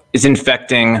what is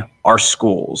infecting our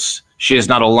schools. She is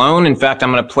not alone. In fact,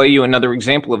 I'm going to play you another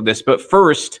example of this. But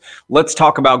first, let's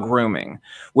talk about grooming.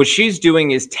 What she's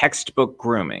doing is textbook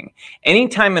grooming.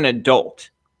 Anytime an adult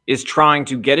is trying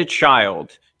to get a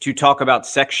child to talk about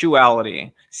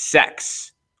sexuality,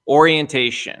 sex,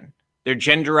 orientation, their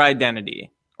gender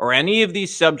identity, or any of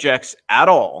these subjects at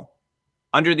all,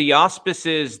 under the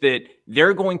auspices that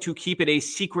they're going to keep it a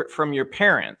secret from your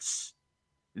parents,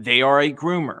 they are a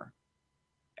groomer.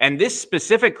 And this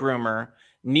specific groomer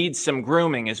needs some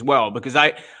grooming as well, because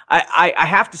I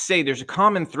have to say there's a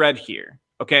common thread here,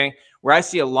 okay, where I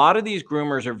see a lot of these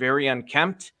groomers are very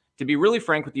unkempt. To be really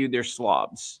frank with you, they're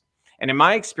slobs. And in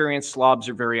my experience, slobs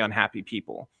are very unhappy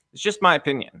people. It's just my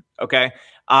opinion, okay?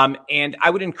 And I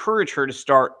would encourage her to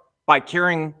start by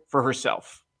caring for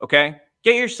herself, okay?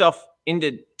 Get yourself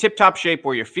into tip-top shape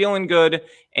where you're feeling good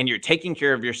and you're taking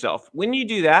care of yourself. When you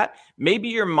do that, maybe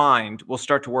your mind will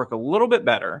start to work a little bit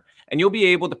better and you'll be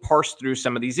able to parse through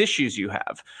some of these issues you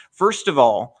have. First of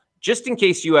all, just in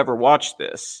case you ever watch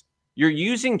this, you're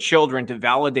using children to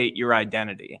validate your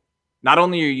identity. Not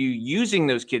only are you using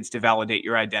those kids to validate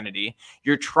your identity,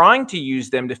 you're trying to use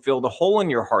them to fill the hole in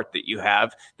your heart that you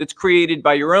have that's created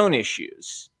by your own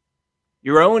issues,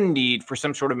 your own need for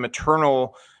some sort of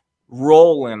maternal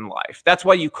role in life. That's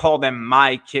why you call them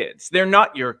my kids. They're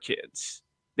not your kids.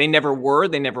 They never were.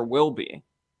 They never will be.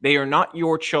 They are not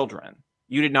your children.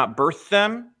 You did not birth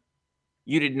them.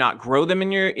 You did not grow them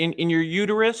in your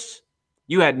uterus.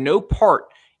 You had no part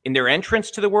in their entrance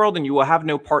to the world, and you will have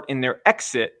no part in their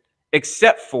exit,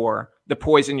 except for the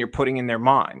poison you're putting in their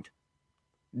mind.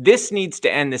 This needs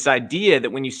to end, this idea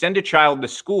that when you send a child to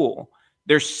school,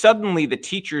 they're suddenly the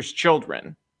teacher's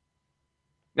children.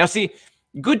 Now, see,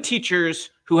 good teachers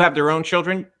who have their own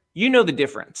children, you know the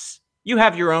difference. You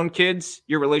have your own kids.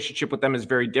 Your relationship with them is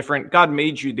very different. God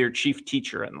made you their chief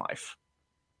teacher in life.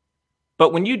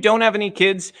 But when you don't have any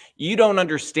kids, you don't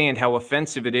understand how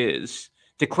offensive it is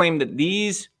to claim that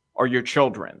these are your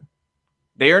children.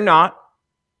 They are not.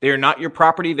 They are not your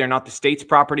property. They're not the state's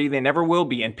property. They never will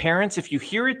be. And parents, if you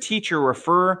hear a teacher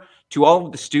refer to all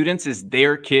of the students as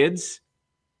their kids,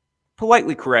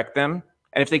 politely correct them.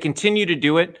 And if they continue to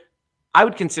do it, I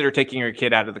would consider taking your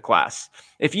kid out of the class.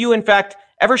 If you, in fact,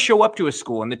 ever show up to a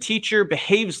school and the teacher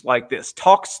behaves like this,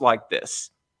 talks like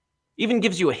this, even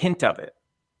gives you a hint of it,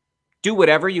 do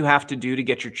whatever you have to do to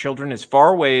get your children as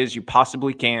far away as you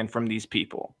possibly can from these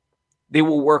people. They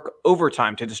will work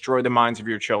overtime to destroy the minds of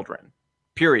your children.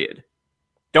 Period.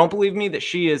 Don't believe me that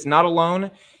she is not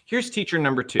alone? Here's teacher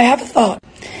number 2. I have a thought.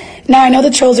 Now, I know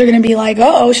the trolls are going to be like,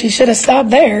 uh-oh, she should have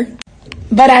stopped there.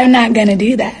 But I'm not going to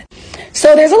do that.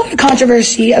 So there's a lot of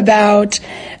controversy about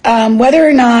whether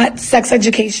or not sex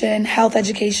education, health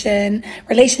education,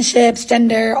 relationships,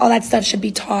 gender, all that stuff should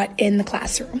be taught in the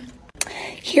classroom.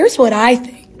 Here's what I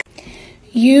think.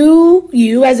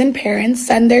 You as in parents,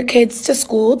 send their kids to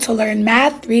school to learn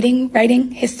math, reading,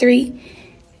 writing, history,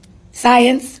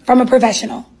 science from a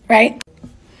professional, right?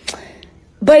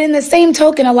 But in the same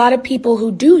token, a lot of people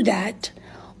who do that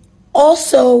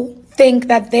also think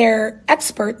that they're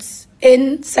experts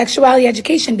in sexuality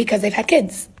education because they've had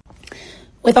kids.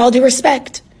 With all due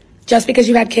respect, just because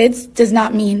you've had kids does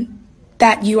not mean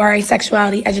that you are a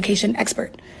sexuality education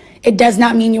expert. It does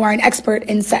not mean you are an expert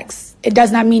in sex. It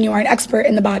does not mean you are an expert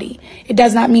in the body. It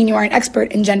does not mean you are an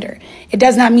expert in gender. It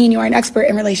does not mean you are an expert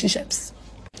in relationships.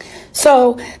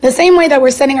 So the same way that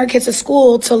we're sending our kids to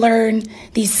school to learn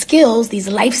these skills, these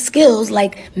life skills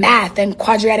like math and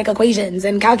quadratic equations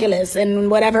and calculus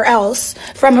and whatever else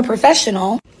from a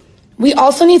professional, we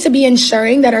also need to be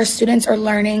ensuring that our students are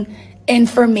learning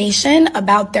information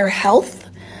about their health,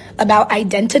 about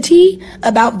identity,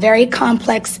 about very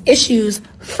complex issues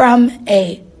from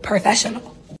a professional.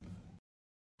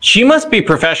 She must be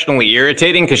professionally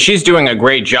irritating because she's doing a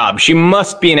great job. She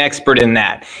must be an expert in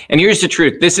that. And here's the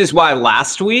truth. This is why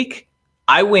last week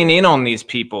I went in on these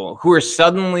people who are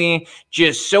suddenly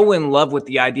just so in love with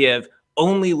the idea of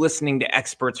only listening to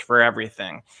experts for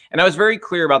everything. And I was very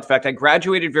clear about the fact I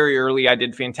graduated very early. I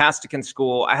did fantastic in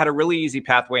school. I had a really easy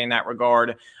pathway in that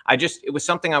regard. It was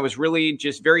something I was really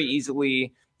just very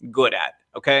easily good at.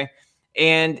 Okay.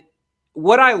 And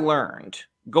what I learned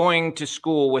going to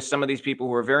school with some of these people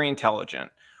who are very intelligent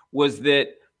was that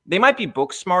they might be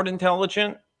book smart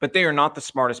intelligent, but they are not the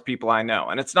smartest people I know.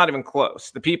 And it's not even close.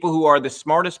 The people who are the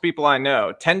smartest people I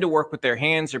know tend to work with their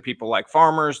hands. They're people like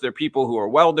farmers. They're people who are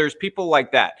welders, people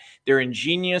like that. They're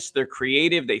ingenious. They're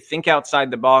creative. They think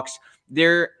outside the box.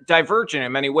 They're divergent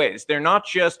in many ways. They're not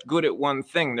just good at one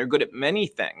thing. They're good at many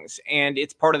things. And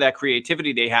it's part of that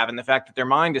creativity they have and the fact that their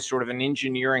mind is sort of an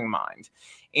engineering mind.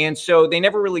 And so they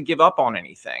never really give up on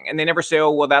anything. And they never say,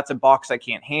 oh, well, that's a box I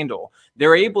can't handle.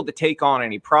 They're able to take on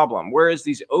any problem. Whereas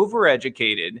these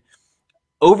overeducated,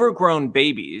 overgrown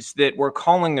babies that we're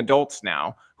calling adults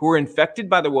now, who are infected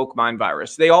by the woke mind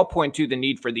virus, they all point to the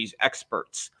need for these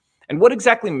experts. And what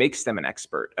exactly makes them an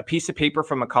expert? A piece of paper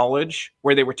from a college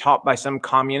where they were taught by some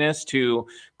communist who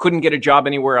couldn't get a job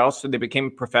anywhere else, so they became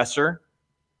a professor?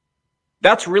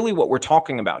 That's really what we're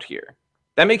talking about here.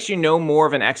 That makes you no more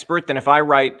of an expert than if I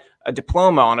write a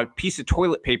diploma on a piece of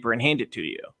toilet paper and hand it to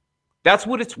you. That's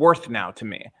what it's worth now to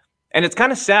me. And it's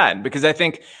kind of sad because I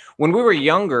think when we were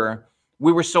younger,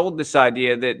 we were sold this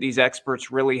idea that these experts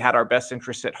really had our best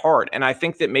interests at heart. And I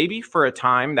think that maybe for a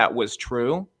time that was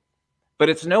true, but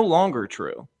it's no longer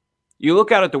true. You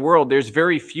look out at the world, there's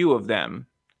very few of them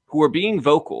who are being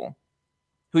vocal,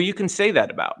 who you can say that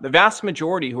about. The vast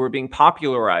majority who are being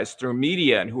popularized through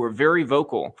media and who are very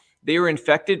vocal, they are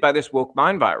infected by this woke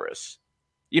mind virus.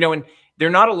 And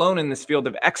they're not alone in this field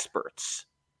of experts.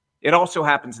 It also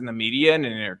happens in the media and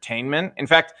in entertainment. In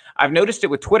fact, I've noticed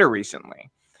it with Twitter recently.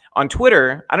 On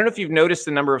Twitter, I don't know if you've noticed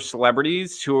the number of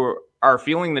celebrities who are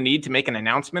feeling the need to make an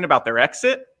announcement about their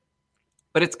exit,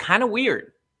 but it's kind of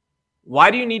weird.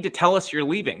 Why do you need to tell us you're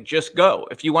leaving? Just go.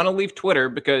 If you want to leave Twitter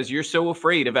because you're so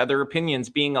afraid of other opinions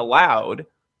being allowed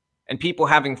and people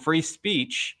having free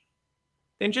speech,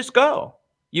 then just go.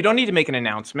 You don't need to make an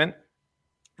announcement.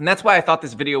 And that's why I thought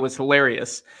this video was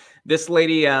hilarious. This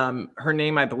lady, her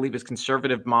name, I believe, is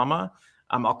Conservative Mama.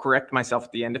 I'll correct myself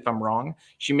at the end if I'm wrong.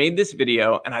 She made this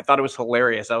video, and I thought it was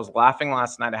hilarious. I was laughing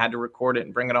last night. I had to record it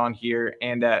and bring it on here,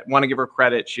 and want to give her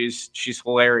credit. She's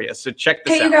hilarious. So check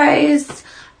this out. Hey, you guys.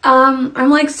 I'm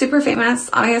like super famous.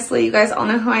 Obviously, you guys all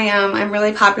know who I am. I'm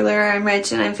really popular. I'm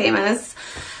rich, and I'm famous.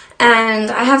 And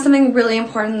I have something really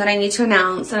important that I need to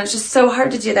announce, and it's just so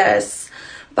hard to do this.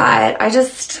 But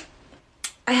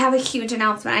I have a huge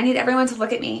announcement. I need everyone to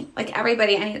look at me, like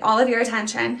everybody. I need all of your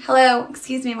attention. Hello,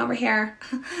 excuse me, I'm over here.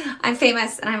 I'm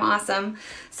famous and I'm awesome.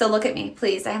 So look at me,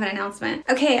 please. I have an announcement.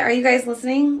 Okay, are you guys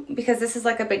listening? Because this is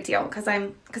like a big deal because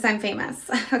I'm famous.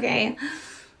 Okay.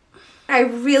 I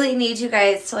really need you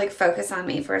guys to like focus on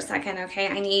me for a second. Okay.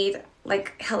 I need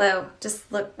hello,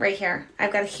 just look right here.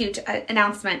 I've got a huge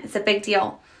announcement. It's a big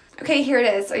deal. Okay, here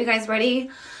it is. Are you guys ready?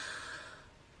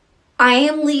 I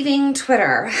am leaving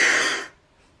Twitter.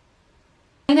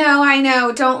 I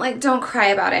know. Don't cry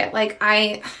about it.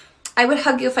 I would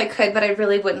hug you if I could, but I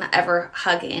really wouldn't ever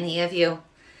hug any of you.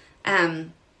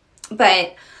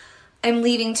 But I'm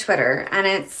leaving Twitter, and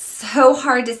it's so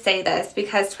hard to say this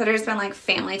because Twitter's been like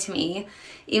family to me,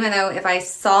 even though if I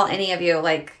saw any of you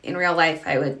like in real life,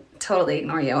 I would totally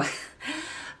ignore you.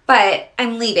 But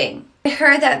I'm leaving. I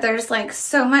heard that there's like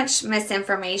so much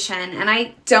misinformation, and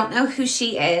I don't know who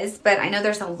she is, but I know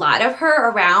there's a lot of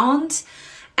her around.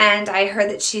 And I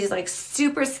heard that she's like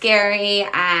super scary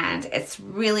and it's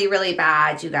really, really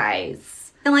bad, you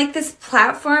guys. And like this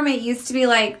platform, it used to be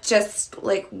like just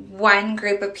like one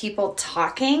group of people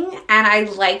talking, and I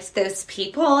liked those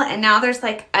people. And now there's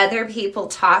like other people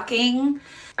talking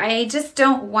I just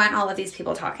don't want all of these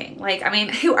people talking. Like, I mean,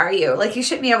 who are you? Like, you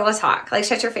shouldn't be able to talk. Like,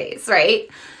 shut your face, right?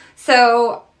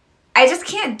 So I just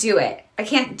can't do it. I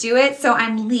can't do it. So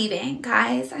I'm leaving,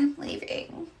 guys. I'm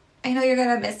leaving. I know you're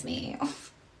going to miss me.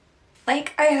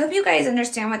 Like, I hope you guys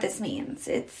understand what this means.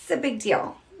 It's a big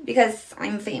deal because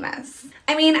I'm famous.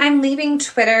 I mean, I'm leaving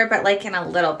Twitter, but like in a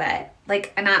little bit.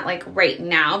 Like, not like right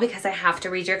now because I have to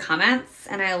read your comments,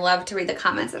 and I love to read the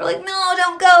comments that are like, no,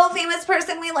 don't go, famous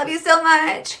person, we love you so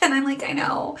much. And I'm like, I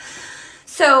know.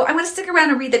 So I'm going to stick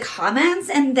around and read the comments,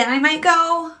 and then I might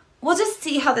go. We'll just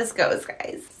see how this goes,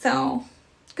 guys. So,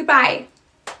 goodbye.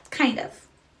 Kind of.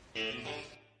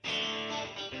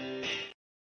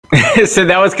 So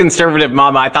that was conservative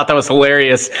mama. I thought that was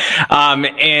hilarious.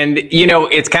 And, you know,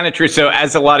 it's kind of true. So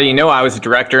as a lot of you know, I was a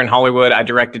director in Hollywood. I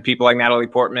directed people like Natalie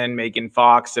Portman, Megan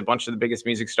Fox, a bunch of the biggest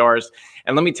music stars.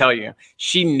 And let me tell you,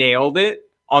 she nailed it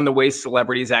on the way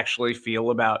celebrities actually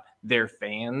feel about their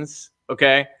fans.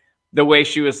 Okay. The way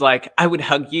she was like, I would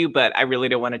hug you, but I really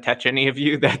don't want to touch any of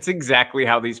you. That's exactly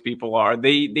how these people are.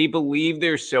 They believe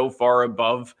they're so far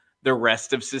above the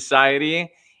rest of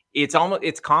society.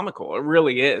 It's comical. It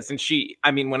really is. And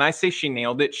I mean, when I say she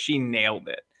nailed it, she nailed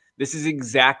it. This is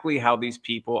exactly how these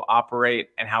people operate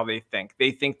and how they think.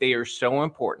 They think they are so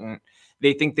important.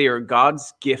 They think they are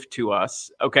God's gift to us.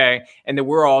 Okay. And that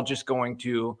we're all just going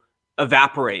to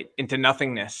evaporate into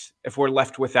nothingness if we're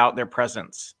left without their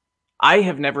presence. I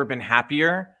have never been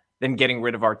happier than getting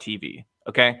rid of our TV.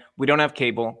 Okay. We don't have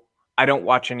cable. I don't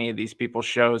watch any of these people's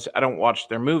shows. I don't watch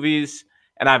their movies,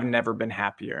 and I've never been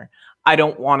happier. I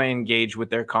don't want to engage with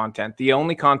their content. The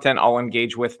only content I'll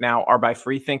engage with now are by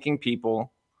free-thinking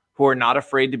people who are not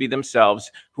afraid to be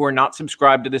themselves, who are not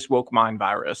subscribed to this woke mind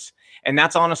virus. And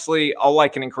that's honestly all I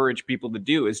can encourage people to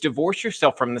do is divorce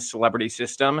yourself from the celebrity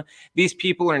system. These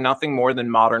people are nothing more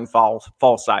than modern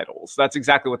false idols. That's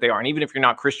exactly what they are. And even if you're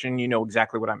not Christian, you know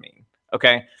exactly what I mean.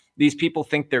 Okay? These people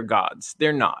think they're gods.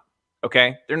 They're not.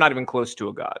 Okay? They're not even close to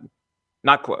a god.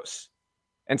 Not close.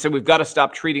 And so we've got to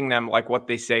stop treating them like what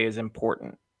they say is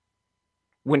important.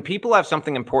 When people have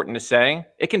something important to say,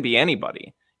 it can be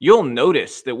anybody. You'll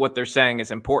notice that what they're saying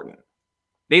is important.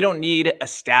 They don't need a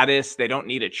status. They don't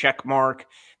need a check mark.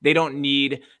 They don't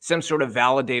need some sort of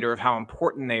validator of how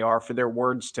important they are for their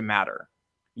words to matter.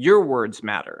 Your words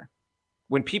matter.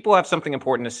 When people have something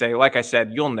important to say, like I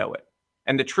said, you'll know it.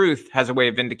 And the truth has a way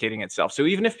of vindicating itself. So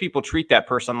even if people treat that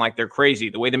person like they're crazy,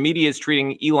 the way the media is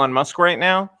treating Elon Musk right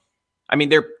now, I mean,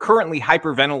 they're currently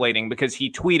hyperventilating because he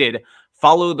tweeted,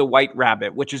 "Follow the white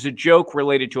rabbit," which is a joke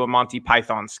related to a Monty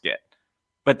Python skit.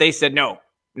 But they said, no,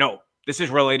 this is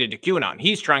related to QAnon.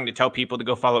 He's trying to tell people to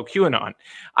go follow QAnon.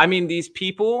 I mean, these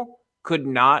people could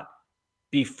not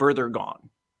be further gone.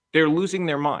 They're losing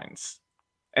their minds.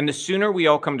 And the sooner we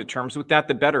all come to terms with that,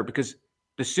 the better, because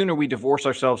the sooner we divorce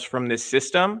ourselves from this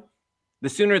system, the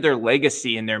sooner their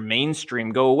legacy and their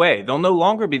mainstream go away. They'll no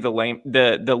longer be the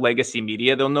legacy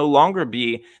media. They'll no longer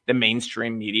be the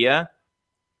mainstream media.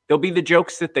 They'll be the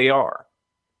jokes that they are.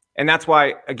 And that's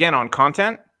why, again, on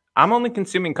content, I'm only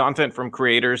consuming content from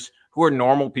creators who are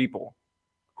normal people,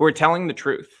 who are telling the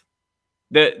truth.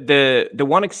 The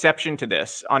one exception to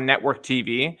this on network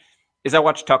TV is I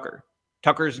watch Tucker.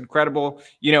 Tucker's incredible.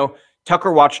 You know,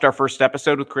 Tucker watched our first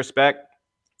episode with Chris Beck,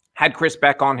 had Chris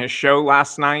Beck on his show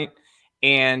last night,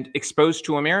 and exposed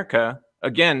to America,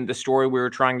 again, the story we were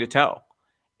trying to tell.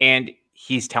 And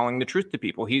he's telling the truth to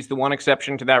people. He's the one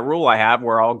exception to that rule I have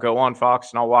where I'll go on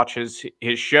Fox and I'll watch his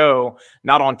show,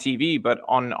 not on TV, but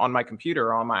on my computer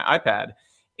or on my iPad.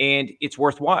 And it's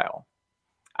worthwhile.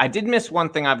 I did miss one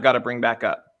thing I've got to bring back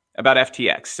up about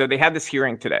FTX. So they had this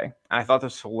hearing today, and I thought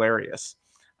this was hilarious.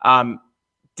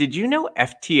 Did you know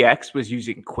FTX was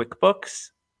using QuickBooks?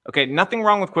 Okay, nothing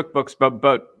wrong with QuickBooks,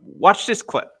 but watch this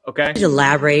clip, okay?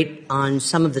 Elaborate on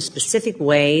some of the specific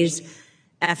ways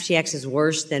FTX is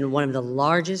worse than one of the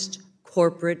largest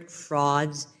corporate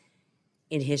frauds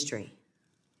in history.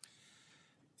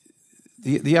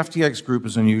 The FTX group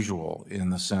is unusual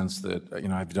in the sense that,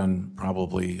 I've done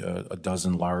probably a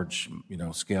dozen large,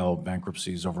 scale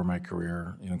bankruptcies over my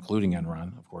career, including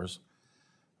Enron, of course.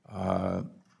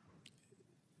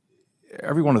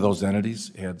 Every one of those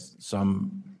entities had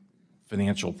some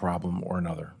financial problem or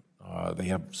another. They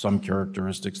have some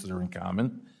characteristics that are in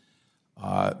common.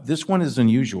 This one is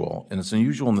unusual, and it's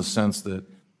unusual in the sense that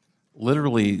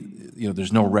literally,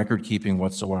 there's no record keeping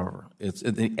whatsoever. It's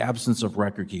in the absence of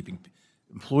record keeping.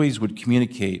 Employees would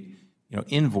communicate,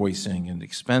 invoicing and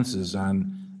expenses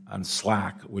on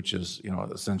Slack, which is,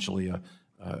 essentially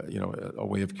a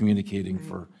way of communicating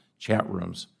for chat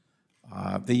rooms.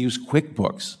 They use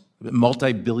QuickBooks, a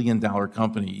multi-billion-dollar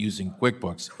company using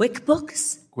QuickBooks.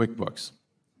 QuickBooks? QuickBooks.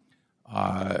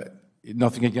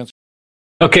 Nothing against.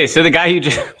 Okay, so the guy you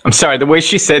just, I'm sorry, the way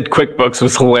she said QuickBooks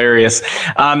was hilarious.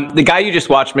 The guy you just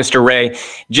watched, Mr. Ray,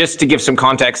 just to give some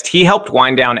context, he helped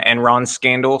wind down Enron's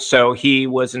scandal. So he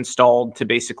was installed to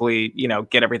basically,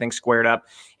 get everything squared up.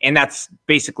 And that's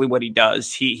basically what he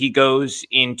does. He goes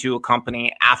into a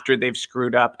company after they've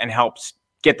screwed up and helps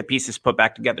get the pieces put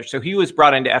back together. So he was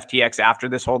brought into FTX after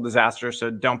this whole disaster.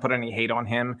 So don't put any hate on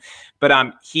him.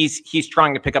 But he's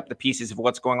trying to pick up the pieces of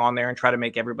what's going on there and try to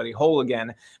make everybody whole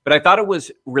again. But I thought it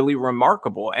was really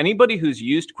remarkable. Anybody who's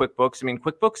used QuickBooks, I mean,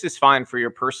 QuickBooks is fine for your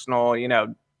personal,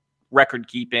 record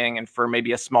keeping and for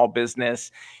maybe a small business.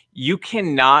 You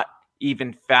cannot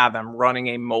even fathom running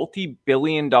a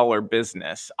multi-billion-dollar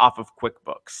business off of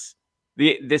QuickBooks.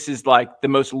 This is like the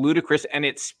most ludicrous, and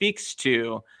it speaks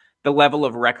to the level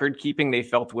of record keeping they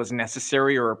felt was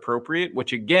necessary or appropriate,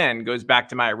 which again goes back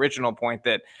to my original point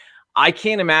that I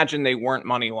can't imagine they weren't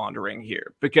money laundering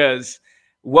here, because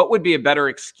what would be a better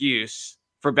excuse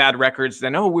for bad records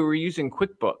than, oh, we were using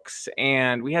QuickBooks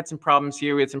and we had some problems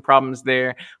here, we had some problems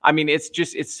there. I mean, it's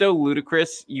so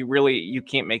ludicrous. You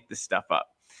can't make this stuff up.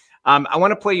 I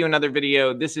want to play you another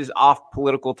video. This is off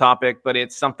political topic, but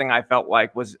it's something I felt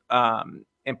like was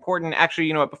important. Actually,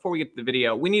 you know what? Before we get to the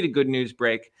video, we need a good news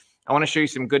break. I want to show you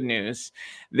some good news.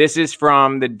 This is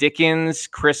from the Dickens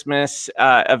Christmas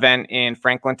event in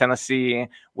Franklin, Tennessee.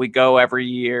 We go every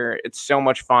year. It's so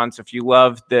much fun. So if you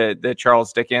love the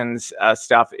Charles Dickens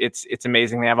stuff, it's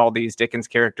amazing. They have all these Dickens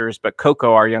characters. But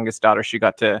Coco, our youngest daughter, she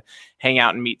got to hang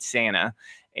out and meet Santa.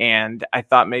 And I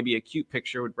thought maybe a cute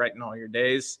picture would brighten all your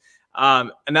days.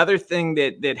 Another thing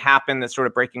that happened that's sort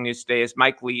of breaking news today is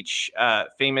Mike Leach,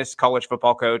 famous college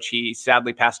football coach. He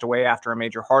sadly passed away after a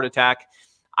major heart attack.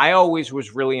 I always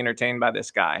was really entertained by this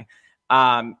guy.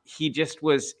 He just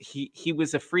was, he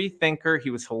was a free thinker. He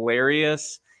was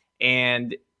hilarious.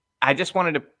 And I just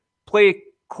wanted to play a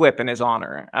clip in his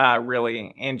honor,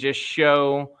 really, and just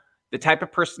show the type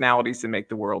of personalities that make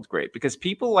the world great. Because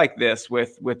people like this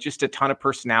with just a ton of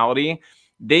personality,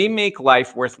 they make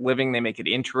life worth living. They make it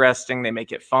interesting. They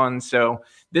make it fun. So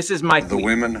this is The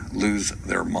women lose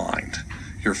their mind.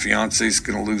 Your fiance is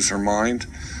going to lose her mind.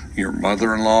 Your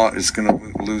mother-in-law is going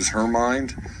to lose her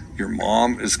mind. Your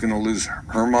mom is going to lose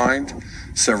her mind.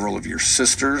 Several of your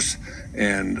sisters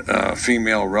and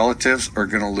female relatives are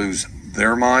going to lose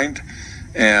their mind,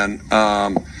 and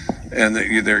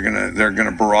they're going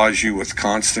to barrage you with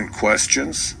constant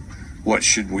questions. What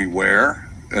should we wear?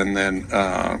 And then,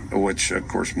 which of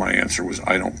course my answer was,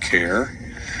 I don't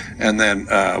care. And then,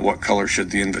 what color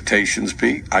should the invitations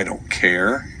be? I don't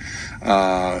care.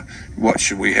 What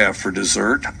should we have for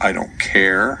dessert? I don't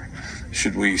care.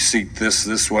 Should we seat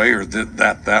this way or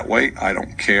that way? I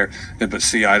don't care. But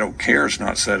see, I don't care is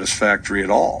not satisfactory at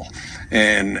all.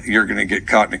 And you're going to get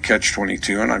caught in a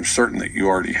catch-22, and I'm certain that you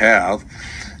already have.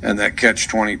 And that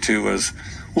catch-22 is,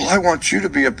 well, I want you to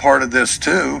be a part of this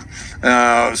too.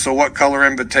 So what color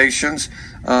invitations?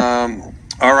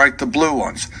 All right, the blue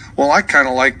ones. Well, I kind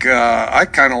of like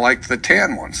the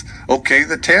tan ones. Okay,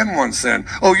 the tan ones then.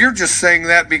 Oh, you're just saying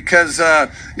that because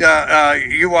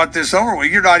you want this over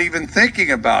with. You're not even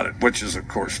thinking about it, which is of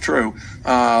course true.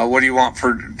 What do you want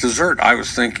for dessert? I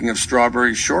was thinking of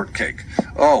strawberry shortcake.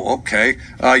 Oh, okay.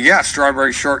 Yeah,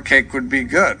 strawberry shortcake would be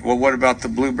good. Well, what about the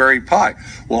blueberry pie?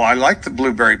 Well, I like the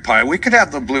blueberry pie. We could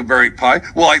have the blueberry pie.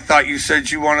 Well, I thought you said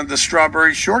you wanted the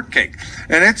strawberry shortcake.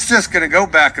 And it's just going to go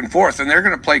back and forth, and they're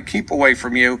going to play keep away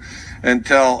from you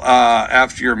until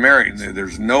after you're married.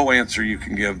 There's no answer you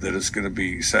can give that is going to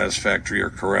be satisfactory or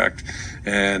correct.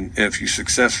 And if you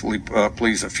successfully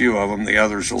please a few of them, the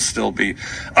others will still be,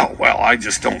 oh, well, I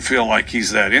just don't feel like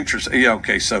he's that interested. Yeah,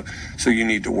 okay, so you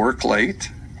need to work late,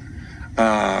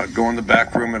 go in the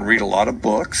back room and read a lot of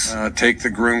books, take the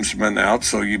groomsmen out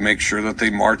so you make sure that they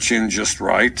march in just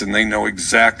right and they know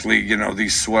exactly,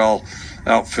 these swell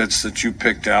outfits that you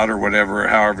picked out or whatever,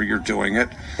 however you're doing it.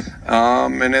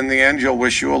 And in the end, you'll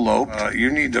wish you eloped.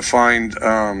 You need to find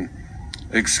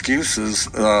excuses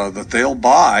that they'll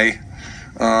buy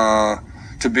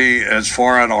to be as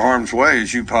far out of harm's way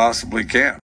as you possibly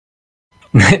can.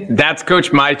 That's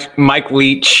Coach Mike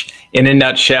Leach in a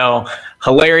nutshell.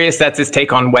 Hilarious. That's his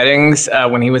take on weddings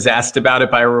when he was asked about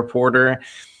it by a reporter.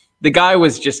 The guy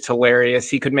was just hilarious.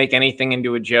 He could make anything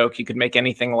into a joke. He could make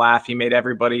anything laugh. He made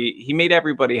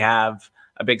everybody have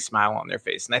a big smile on their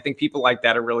face. And I think people like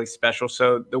that are really special.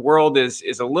 So the world is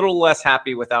a little less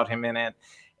happy without him in it.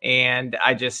 And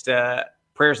I just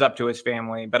prayers up to his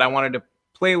family. But I wanted to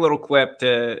play a little clip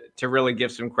to really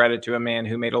give some credit to a man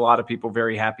who made a lot of people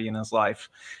very happy in his life.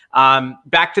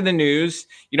 Back to the news.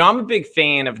 I'm a big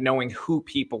fan of knowing who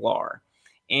people are.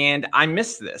 And I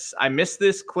missed this. I missed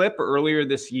this clip earlier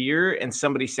this year, and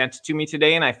somebody sent it to me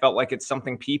today, and I felt like it's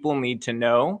something people need to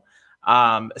know,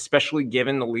 especially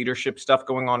given the leadership stuff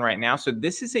going on right now. So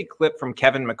this is a clip from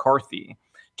Kevin McCarthy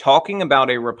talking about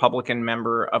a Republican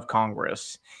member of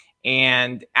Congress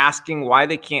and asking why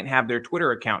they can't have their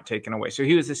Twitter account taken away. So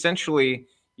he was essentially,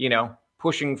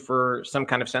 pushing for some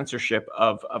kind of censorship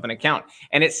of an account.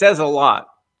 And it says a lot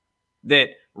that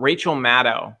Rachel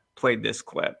Maddow played this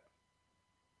clip.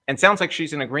 And sounds like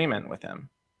she's in agreement with him.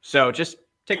 So just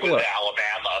take a look.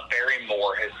 Alabama, Barry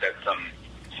Moore has said some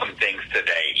things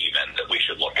today even that we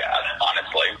should look at,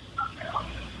 honestly.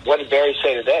 What did Barry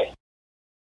say today?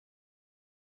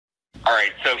 All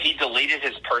right, so he deleted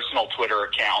his personal Twitter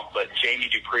account, but Jamie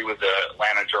Dupree with the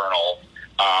Atlanta Journal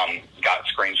got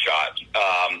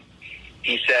screenshot.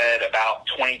 He said about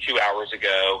 22 hours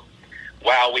ago,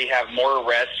 wow, we have more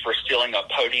arrests for stealing a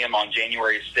podium on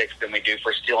January 6th than we do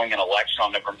for stealing an election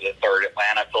on November the 3rd.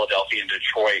 Atlanta, Philadelphia, and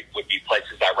Detroit would be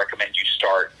places I recommend you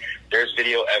start. There's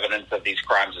video evidence of these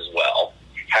crimes as well.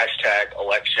 Hashtag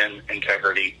election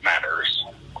integrity matters.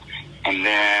 And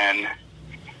then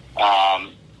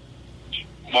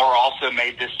Moore also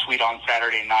made this tweet on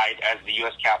Saturday night as the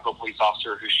U.S. Capitol police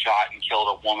officer who shot and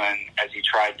killed a woman as he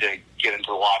tried to get into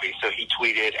the lobby. So he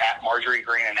tweeted at Marjorie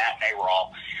Greene and at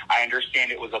NARAL, I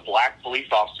understand it was a black police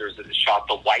officer that shot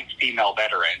the white female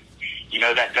veteran.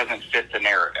 That doesn't fit the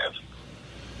narrative.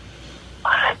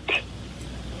 What?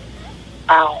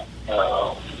 Ow.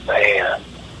 Oh, man.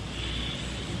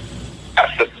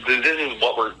 This is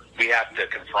what we have to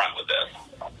confront with this.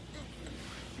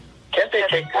 Can't they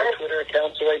take their Twitter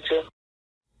accounts away too?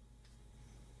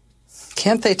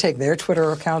 Can't they take their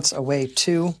Twitter accounts away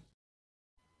too?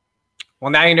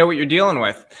 Well, now you know what you're dealing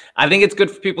with. I think it's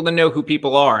good for people to know who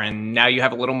people are, and now you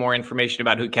have a little more information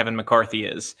about who Kevin McCarthy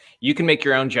is. You can make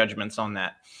your own judgments on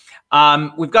that.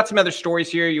 We've got some other stories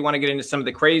here. You want to get into some of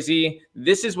the crazy.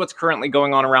 This is what's currently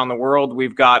going on around the world.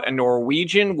 We've got a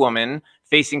Norwegian woman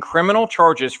facing criminal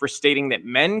charges for stating that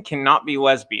men cannot be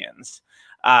lesbians.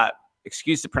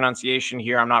 Excuse the pronunciation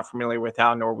here. I'm not familiar with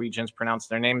how Norwegians pronounce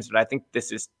their names, but I think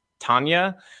this is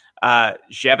Tanya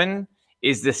Jevin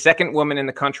is the second woman in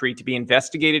the country to be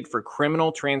investigated for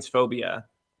criminal transphobia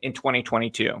in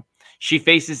 2022. She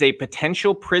faces a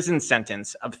potential prison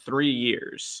sentence of 3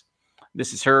 years.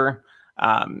 This is her.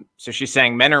 So she's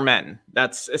saying men are men.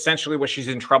 That's essentially what she's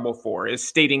in trouble for, is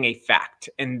stating a fact.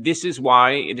 And this is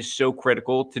why it is so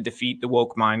critical to defeat the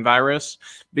woke mind virus,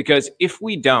 because if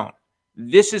we don't,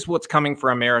 this is what's coming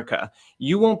for America.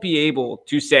 You won't be able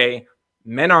to say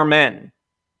men are men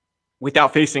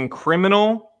without facing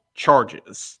criminal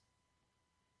charges.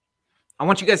 I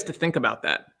want you guys to think about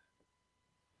that.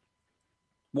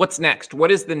 What's next?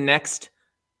 What is the next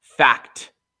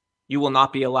fact you will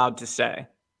not be allowed to say?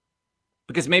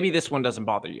 Because maybe this one doesn't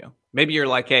bother you. Maybe you're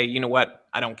like, hey, you know what?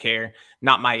 I don't care.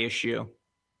 Not my issue.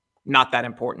 Not that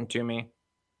important to me.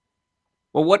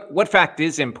 Well, what fact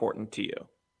is important to you?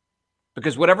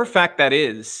 Because whatever fact that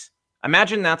is,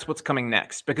 imagine that's what's coming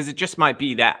next, because it just might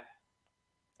be that.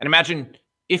 And imagine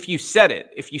if you said it,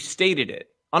 if you stated it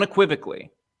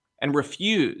unequivocally and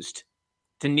refused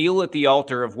to kneel at the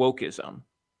altar of wokeism,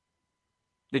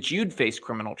 that you'd face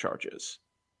criminal charges.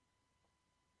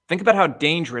 Think about how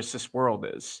dangerous this world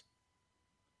is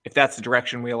if that's the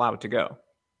direction we allow it to go.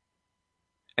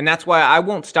 And that's why I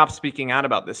won't stop speaking out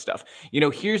about this stuff.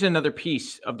 Here's another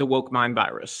piece of the woke mind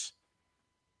virus.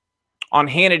 On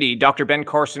Hannity, Dr. Ben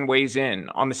Carson weighs in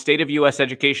on the state of U.S.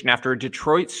 education after a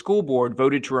Detroit school board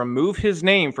voted to remove his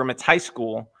name from its high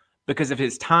school because of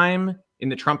his time in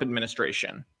the Trump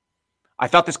administration. I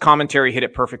thought this commentary hit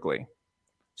it perfectly.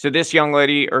 So this young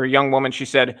lady or young woman, she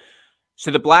said, so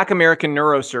the Black American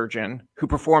neurosurgeon who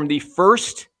performed the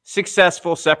first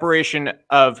successful separation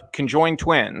of conjoined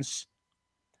twins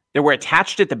that were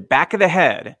attached at the back of the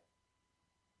head,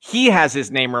 he has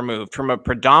his name removed from a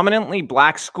predominantly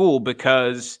black school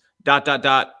because ...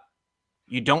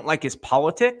 You don't like his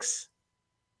politics?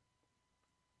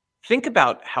 Think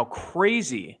about how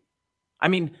crazy. I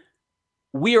mean,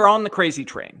 we are on the crazy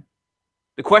train.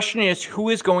 The question is, who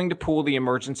is going to pull the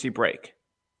emergency brake?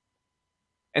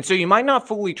 And so you might not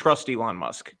fully trust Elon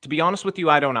Musk. To be honest with you,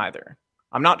 I don't either.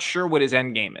 I'm not sure what his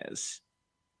end game is.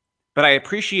 But I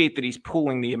appreciate that he's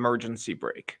pulling the emergency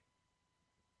brake.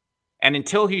 And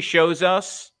until he shows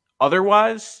us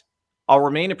otherwise, I'll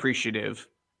remain appreciative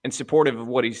and supportive of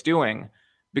what he's doing,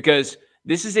 because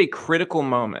this is a critical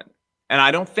moment. And I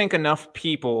don't think enough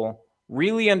people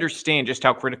really understand just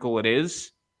how critical it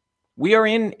is. We are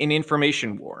in an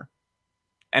information war,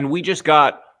 and we just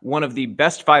got one of the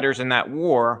best fighters in that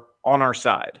war on our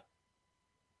side.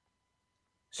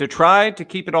 So try to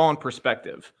keep it all in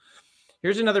perspective.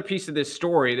 Here's another piece of this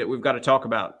story that we've got to talk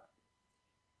about.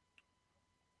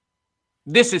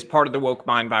 This is part of the woke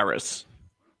mind virus.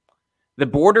 The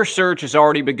border surge has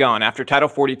already begun. After Title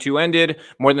 42 ended,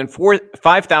 more than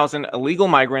 5,000 illegal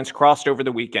migrants crossed over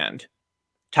the weekend.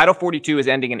 Title 42 is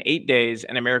ending in 8 days,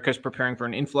 and America is preparing for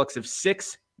an influx of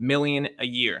 6 million a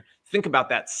year. Think about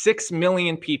that, 6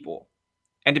 million people.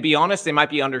 And to be honest, they might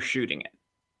be undershooting it.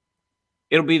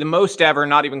 It'll be the most ever,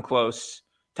 not even close.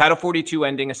 Title 42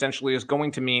 ending essentially is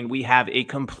going to mean we have a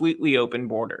completely open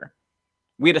border.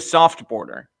 We had a soft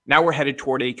border. Now we're headed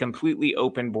toward a completely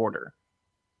open border.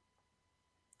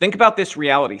 Think about this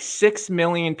reality, 6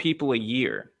 million people a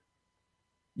year.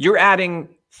 You're adding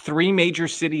 3 major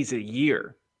cities a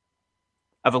year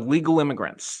of illegal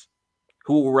immigrants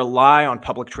who will rely on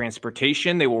public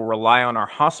transportation. They will rely on our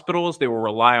hospitals. They will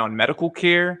rely on medical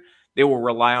care. They will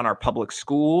rely on our public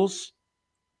schools.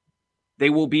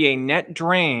 They will be a net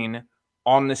drain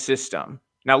on the system.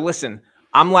 Now, listen,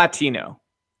 I'm Latino,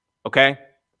 okay?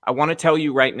 I want to tell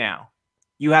you right now,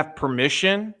 you have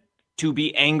permission to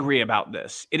be angry about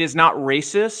this. It is not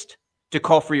racist to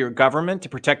call for your government to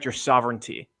protect your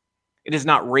sovereignty. It is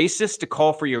not racist to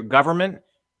call for your government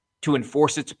to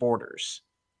enforce its borders.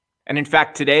 And in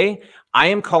fact, today, I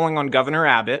am calling on Governor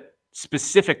Abbott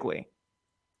specifically.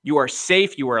 You are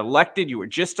safe. You are elected. You were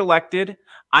just elected.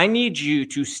 I need you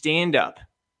to stand up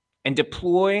and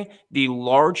deploy the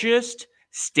largest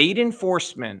state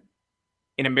enforcement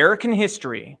in American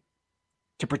history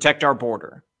to protect our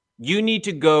border. You need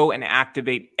to go and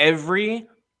activate every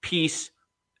piece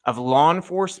of law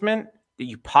enforcement that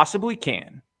you possibly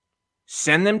can.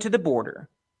 Send them to the border,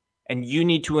 and you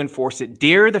need to enforce it.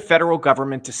 Dare the federal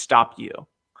government to stop you.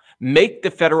 Make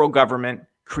the federal government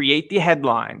create the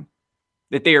headline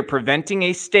that they are preventing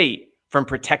a state from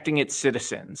protecting its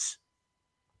citizens.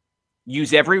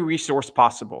 Use every resource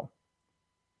possible.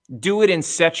 Do it in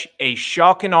such a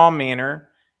shock and awe manner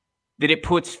that it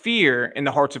puts fear in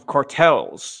the hearts of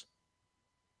cartels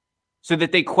so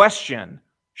that they question,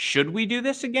 should we do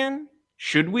this again?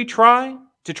 Should we try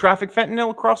to traffic fentanyl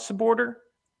across the border?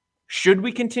 Should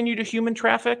we continue to human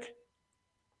traffic?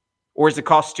 Or is the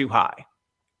cost too high?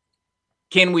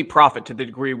 Can we profit to the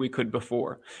degree we could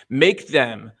before? Make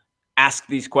them ask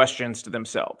these questions to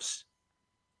themselves.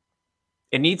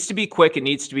 It needs to be quick, it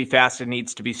needs to be fast, it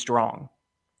needs to be strong.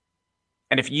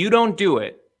 And if you don't do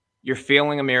it, you're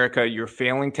failing America, you're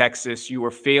failing Texas, you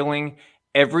are failing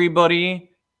everybody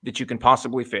that you can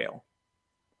possibly fail.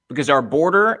 Because our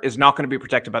border is not going to be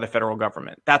protected by the federal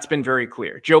government. That's been very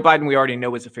clear. Joe Biden, we already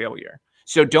know, is a failure.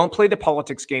 So don't play the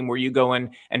politics game where you go in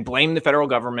and blame the federal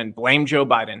government, blame Joe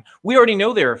Biden. We already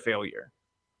know they're a failure.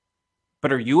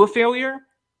 But are you a failure?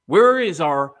 Where is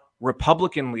our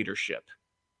Republican leadership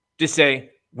to say,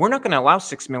 we're not going to allow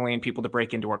 6 million people to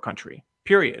break into our country,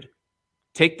 period.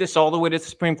 Take this all the way to the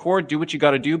Supreme Court, do what you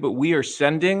got to do, but we are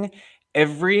sending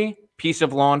every piece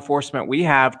of law enforcement we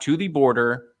have to the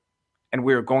border, and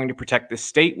we are going to protect this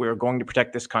state. We are going to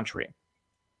protect this country.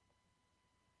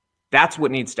 That's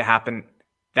what needs to happen.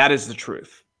 That is the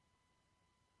truth.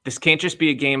 This can't just be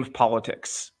a game of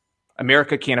politics.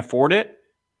 America can't afford it.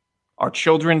 Our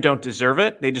children don't deserve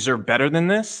it. They deserve better than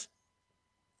this.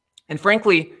 And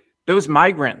frankly, those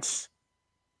migrants,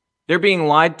 they're being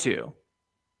lied to.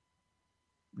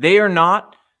 They are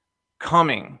not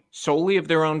coming solely of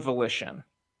their own volition.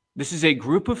 This is a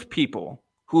group of people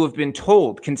who have been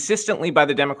told consistently by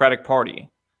the Democratic Party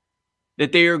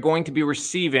that they are going to be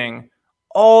receiving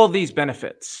all these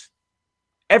benefits.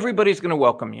 Everybody's going to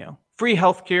welcome you. Free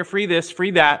healthcare, free this,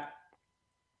 free that.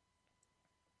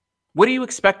 What do you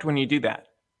expect when you do that?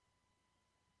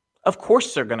 Of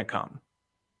course they're going to come.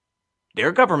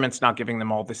 Their government's not giving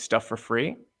them all this stuff for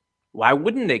free. Why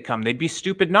wouldn't they come? They'd be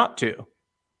stupid not to.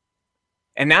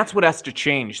 And that's what has to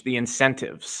change, the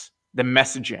incentives, the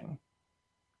messaging.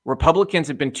 Republicans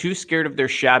have been too scared of their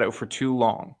shadow for too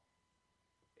long.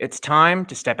 It's time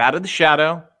to step out of the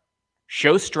shadow,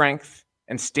 show strength,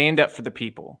 and stand up for the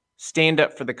people. Stand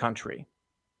up for the country.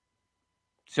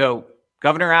 So,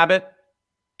 Governor Abbott,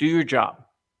 do your job.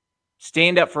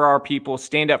 Stand up for our people.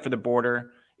 Stand up for the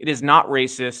border. It is not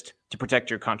racist to protect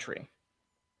your country.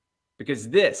 Because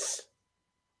this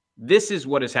is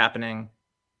what is happening.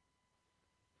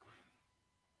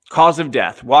 Cause of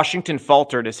death. Washington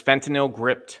faltered as fentanyl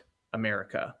gripped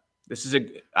America.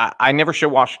 I never show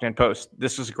Washington Post.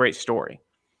 This is a great story.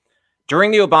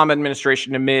 During the Obama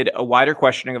administration, amid a wider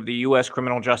questioning of the U.S.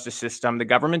 criminal justice system, the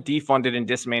government defunded and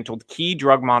dismantled key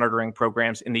drug monitoring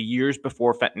programs in the years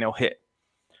before fentanyl hit.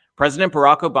 President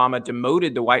Barack Obama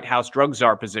demoted the White House drug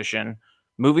czar position,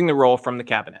 moving the role from the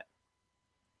cabinet.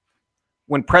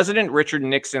 When President Richard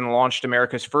Nixon launched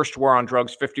America's first war on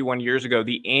drugs 51 years ago,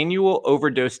 the annual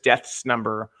overdose deaths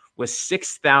number was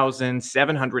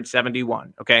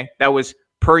 6,771. Okay, that was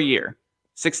per year.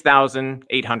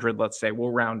 6,800, let's say.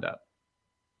 We'll round up.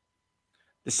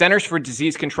 The Centers for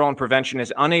Disease Control and Prevention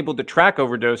is unable to track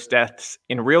overdose deaths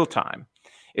in real time.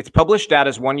 Its published data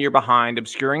is 1 year behind,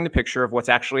 obscuring the picture of what's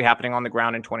actually happening on the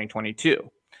ground in 2022.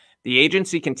 The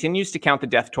agency continues to count the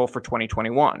death toll for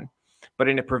 2021, but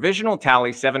in a provisional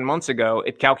tally 7 months ago,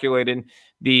 it calculated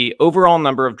the overall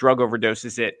number of drug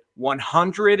overdoses at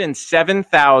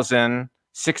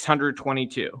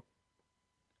 107,622.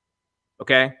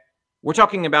 Okay? We're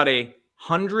talking about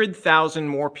 100,000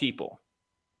 more people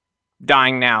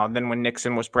dying now than when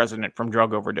Nixon was president from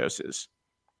drug overdoses.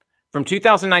 From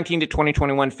 2019 to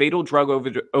 2021, fatal drug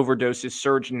overdoses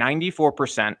surged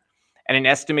 94%, and an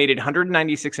estimated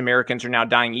 196 Americans are now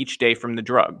dying each day from the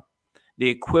drug, the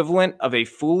equivalent of a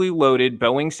fully loaded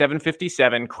Boeing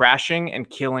 757 crashing and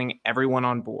killing everyone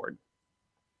on board.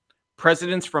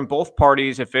 Presidents from both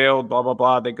parties have failed, blah, blah,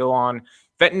 blah. They go on.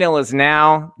 Fentanyl is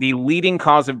now the leading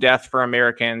cause of death for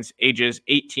Americans ages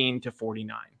 18 to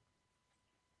 49.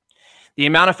 The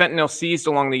amount of fentanyl seized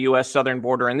along the U.S. southern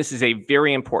border, and this is a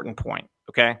very important point,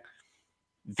 okay?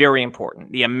 Very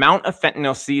important. The amount of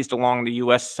fentanyl seized along the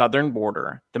U.S. southern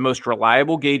border, the most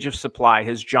reliable gauge of supply,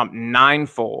 has jumped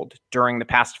ninefold during the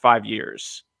past 5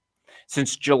 years.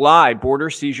 Since July, border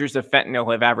seizures of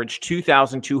fentanyl have averaged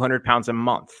 2,200 pounds a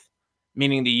month,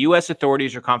 meaning the U.S.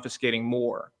 authorities are confiscating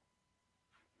more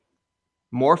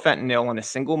fentanyl in a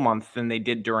single month than they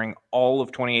did during all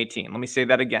of 2018. Let me say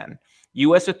that again.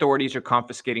 U.S. authorities are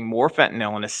confiscating more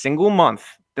fentanyl in a single month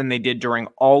than they did during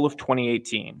all of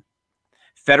 2018.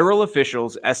 Federal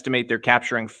officials estimate they're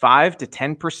capturing 5 to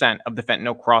 10% of the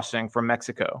fentanyl crossing from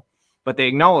Mexico, but they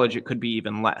acknowledge it could be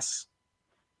even less.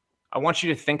 I want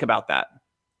you to think about that.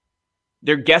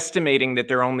 They're guesstimating that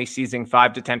they're only seizing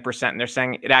 5 to 10%, and they're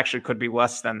saying it actually could be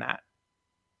less than that.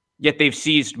 Yet they've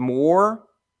seized more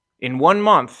in 1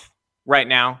 month right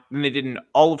now than they did in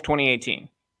all of 2018.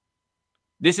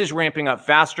 This is ramping up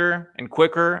faster and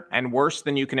quicker and worse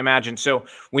than you can imagine. So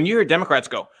when you hear Democrats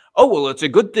go, oh, well, it's a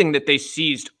good thing that they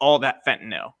seized all that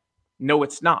fentanyl. No,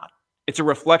 it's not. It's a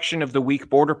reflection of the weak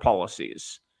border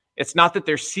policies. It's not that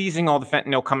they're seizing all the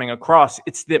fentanyl coming across.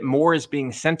 It's that more is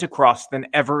being sent across than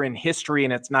ever in history,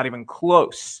 and it's not even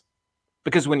close.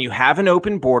 Because when you have an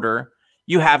open border,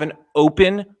 you have an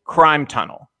open crime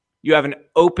tunnel. You have an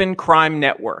open crime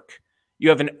network. You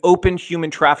have an open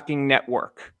human trafficking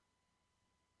network.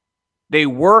 They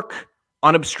work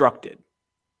unobstructed.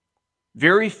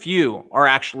 Very few are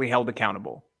actually held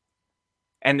accountable.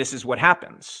 And this is what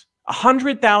happens.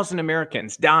 100,000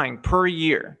 Americans dying per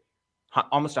year,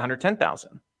 almost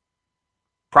 110,000.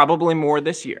 Probably more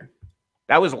this year.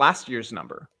 That was last year's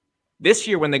number. This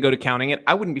year, when they go to counting it,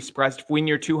 I wouldn't be surprised if we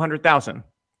near 200,000.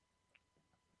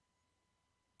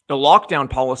 The lockdown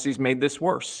policies made this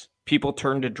worse. People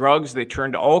turned to drugs. They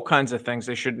turned to all kinds of things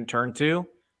they shouldn't turn to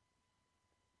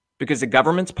because the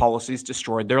government's policies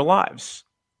destroyed their lives.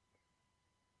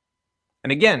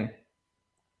 And again,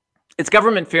 it's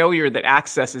government failure that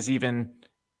access is even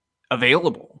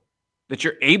available, that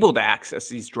you're able to access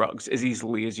these drugs as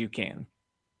easily as you can.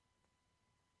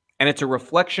 And it's a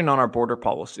reflection on our border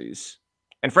policies.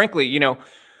 And frankly,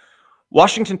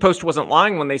 Washington Post wasn't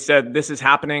lying when they said this is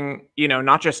happening,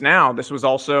 not just now. This was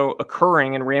also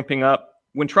occurring and ramping up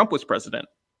when Trump was president.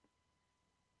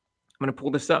 I'm going to pull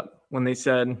this up when they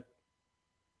said,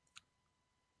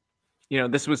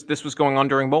 this was going on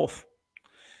during both.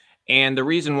 And the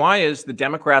reason why is the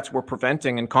Democrats were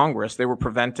preventing in Congress, they were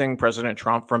preventing President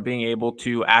Trump from being able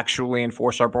to actually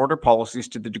enforce our border policies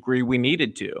to the degree we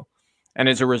needed to. And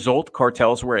as a result,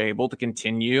 cartels were able to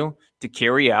continue to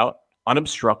carry out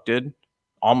unobstructed,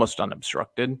 almost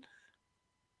unobstructed,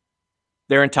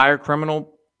 their entire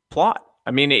criminal plot.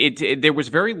 I mean, there was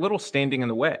very little standing in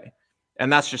the way.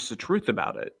 And that's just the truth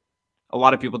about it. A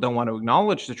lot of people don't want to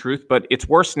acknowledge the truth, but it's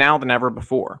worse now than ever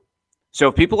before. So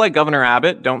if people like Governor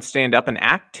Abbott don't stand up and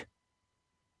act,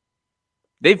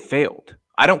 they've failed.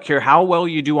 I don't care how well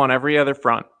you do on every other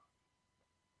front.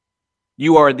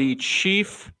 You are the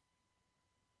chief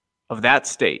of that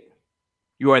state.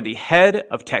 You are the head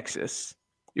of Texas.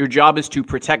 Your job is to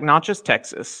protect not just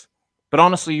Texas, but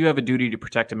honestly, you have a duty to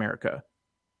protect America.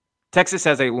 Texas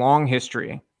has a long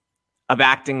history of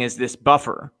acting as this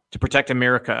buffer to protect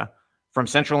America from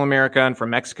Central America and from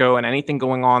Mexico and anything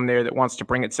going on there that wants to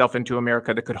bring itself into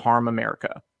America that could harm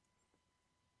America.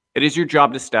 It is your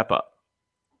job to step up.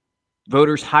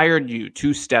 Voters hired you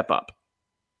to step up.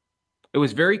 It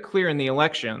was very clear in the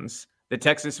elections that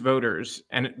Texas voters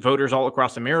and voters all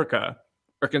across America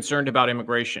are concerned about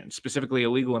immigration, specifically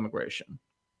illegal immigration.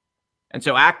 And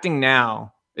so acting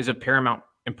now is of paramount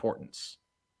importance.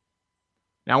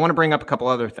 Now, I want to bring up a couple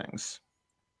other things.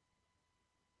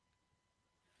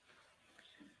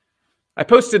 I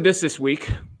posted this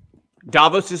week.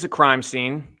 Davos is a crime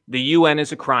scene. The UN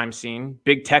is a crime scene.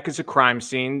 Big tech is a crime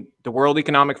scene. The World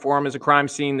Economic Forum is a crime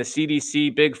scene. The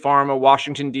CDC, Big Pharma,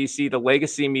 Washington, D.C., the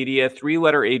legacy media,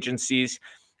 three-letter agencies,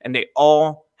 and they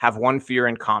all have one fear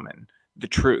in common: the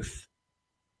truth.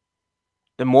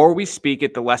 The more we speak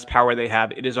it, the less power they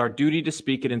have. It is our duty to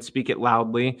speak it and speak it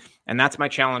loudly. And that's my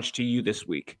challenge to you this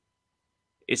week,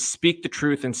 is speak the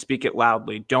truth and speak it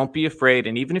loudly. Don't be afraid.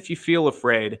 And even if you feel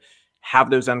afraid,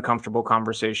 have those uncomfortable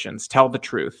conversations. Tell the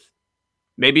truth.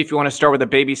 Maybe if you want to start with a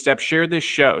baby step, share this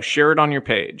show. Share it on your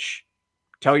page.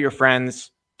 Tell your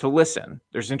friends to listen.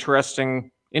 There's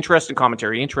interesting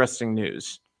commentary, interesting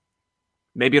news.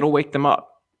 Maybe it'll wake them up.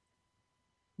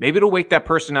 Maybe it'll wake that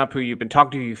person up who you've been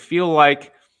talking to. You feel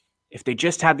like if they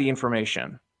just had the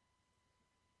information,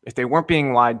 if they weren't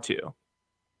being lied to.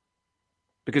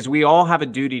 Because we all have a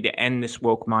duty to end this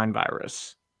woke mind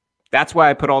virus. That's why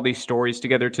I put all these stories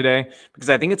together today, because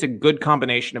I think it's a good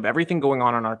combination of everything going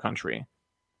on in our country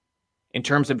in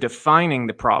terms of defining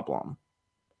the problem.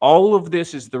 All of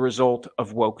this is the result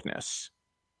of wokeness.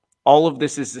 All of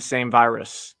this is the same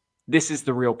virus. This is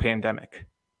the real pandemic.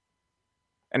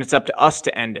 And it's up to us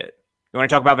to end it. You want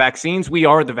to talk about vaccines? We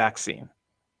are the vaccine.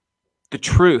 The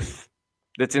truth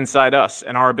that's inside us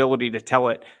and our ability to tell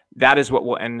it, that is what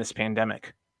will end this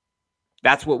pandemic.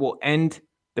 That's what will end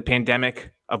the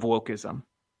pandemic of wokeism.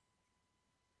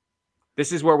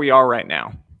 This is where we are right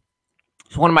now.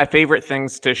 It's one of my favorite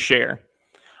things to share.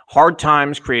 Hard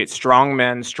times create strong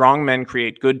men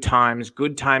create good times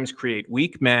create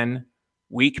weak men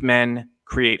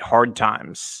create hard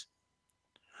times.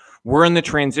 We're in the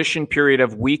transition period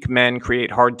of weak men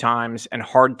create hard times and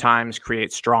hard times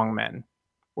create strong men.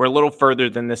 We're a little further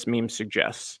than this meme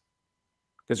suggests,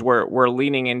 because we're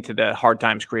leaning into the hard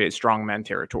times create strong men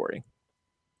territory.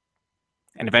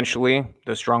 And eventually,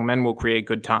 those strong men will create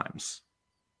good times.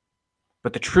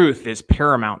 But the truth is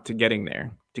paramount to getting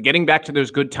there, to getting back to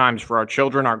those good times for our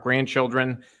children, our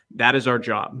grandchildren. That is our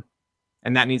job.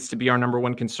 And that needs to be our number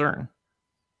one concern,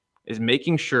 is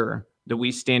making sure that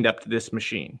we stand up to this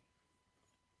machine.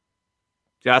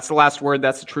 That's the last word.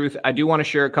 That's the truth. I do want to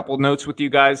share a couple of notes with you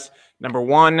guys. Number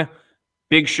one,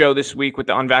 big show this week with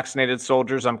the unvaccinated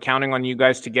soldiers. I'm counting on you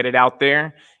guys to get it out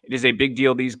there. It is a big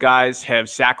deal. These guys have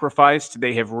sacrificed.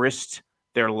 They have risked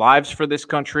their lives for this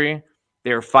country.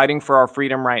 They're fighting for our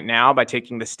freedom right now by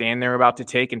taking the stand they're about to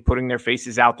take and putting their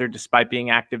faces out there despite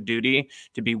being active duty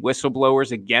to be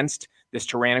whistleblowers against this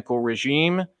tyrannical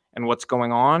regime and what's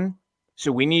going on.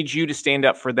 So we need you to stand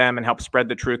up for them and help spread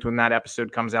the truth when that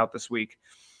episode comes out this week.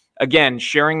 Again,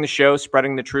 sharing the show,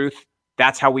 spreading the truth,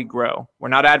 that's how we grow. We're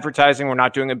not advertising. We're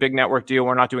not doing a big network deal.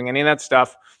 We're not doing any of that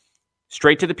stuff.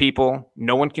 Straight to the people.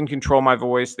 No one can control my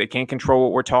voice. They can't control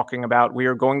what we're talking about. We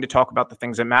are going to talk about the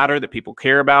things that matter, that people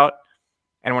care about,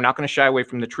 and we're not going to shy away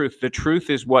from the truth. The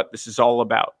truth is what this is all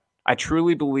about. I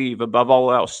truly believe, above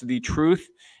all else, the truth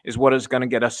is what is going to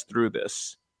get us through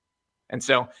this. And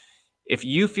so if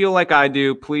you feel like I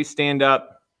do, please stand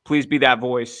up. Please be that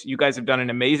voice. You guys have done an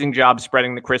amazing job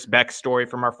spreading the Chris Beck story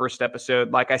from our first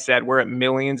episode. Like I said, we're at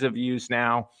millions of views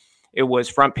now. It was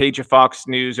front page of Fox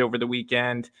News over the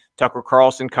weekend. Tucker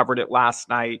Carlson covered it last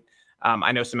night.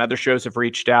 I know some other shows have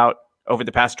reached out over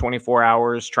the past 24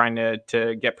 hours trying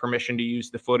to get permission to use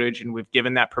the footage, and we've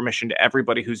given that permission to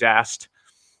everybody who's asked.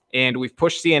 And we've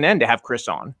pushed CNN to have Chris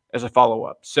on as a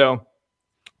follow-up. So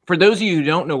for those of you who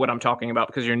don't know what I'm talking about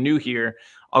because you're new here,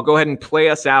 I'll go ahead and play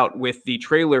us out with the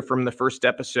trailer from the first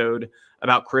episode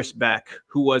about Chris Beck,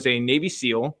 who was a Navy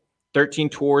SEAL, 13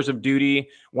 tours of duty,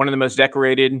 one of the most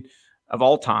decorated of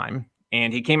all time.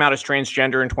 And he came out as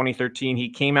transgender in 2013. He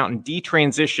came out and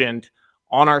detransitioned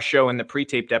on our show in the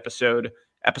pre-taped episode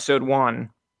 1.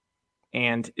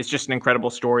 And it's just an incredible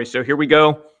story. So here we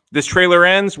go. This trailer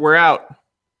ends. We're out.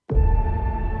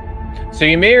 So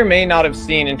you may or may not have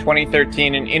seen in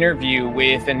 2013 an interview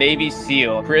with a Navy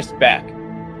SEAL, Chris Beck.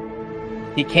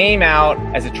 He came out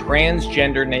as a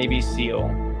transgender Navy SEAL.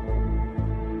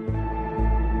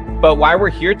 But why we're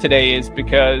here today is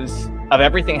because of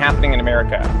everything happening in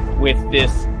America with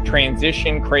this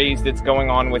transition craze that's going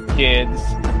on with kids.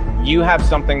 You have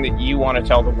something that you want to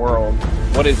tell the world.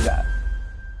 What is that?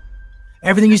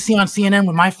 Everything you see on CNN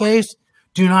with my face,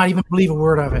 do not even believe a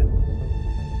word of it.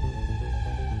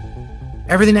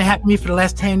 Everything that happened to me for the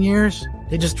last 10 years,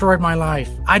 they destroyed my life.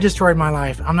 I destroyed my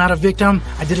life. I'm not a victim.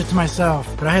 I did it to myself,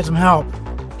 but I had some help.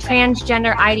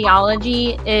 Transgender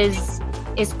ideology is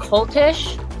is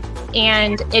cultish,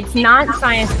 and it's not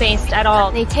science-based at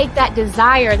all. They take that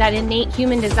desire, that innate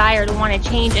human desire to want to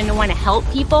change and to want to help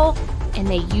people, and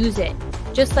they use it,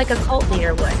 just like a cult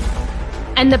leader would.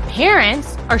 And the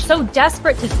parents are so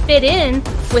desperate to fit in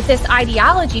with this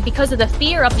ideology because of the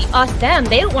fear of the us-them.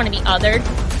 They don't want to be othered.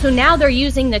 So now they're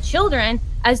using the children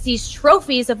as these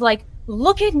trophies of like,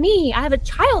 look at me, I have a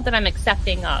child that I'm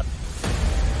accepting of.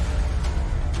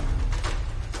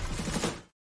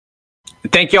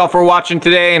 Thank you all for watching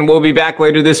today, and we'll be back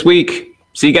later this week.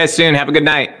 See you guys soon. Have a good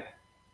night.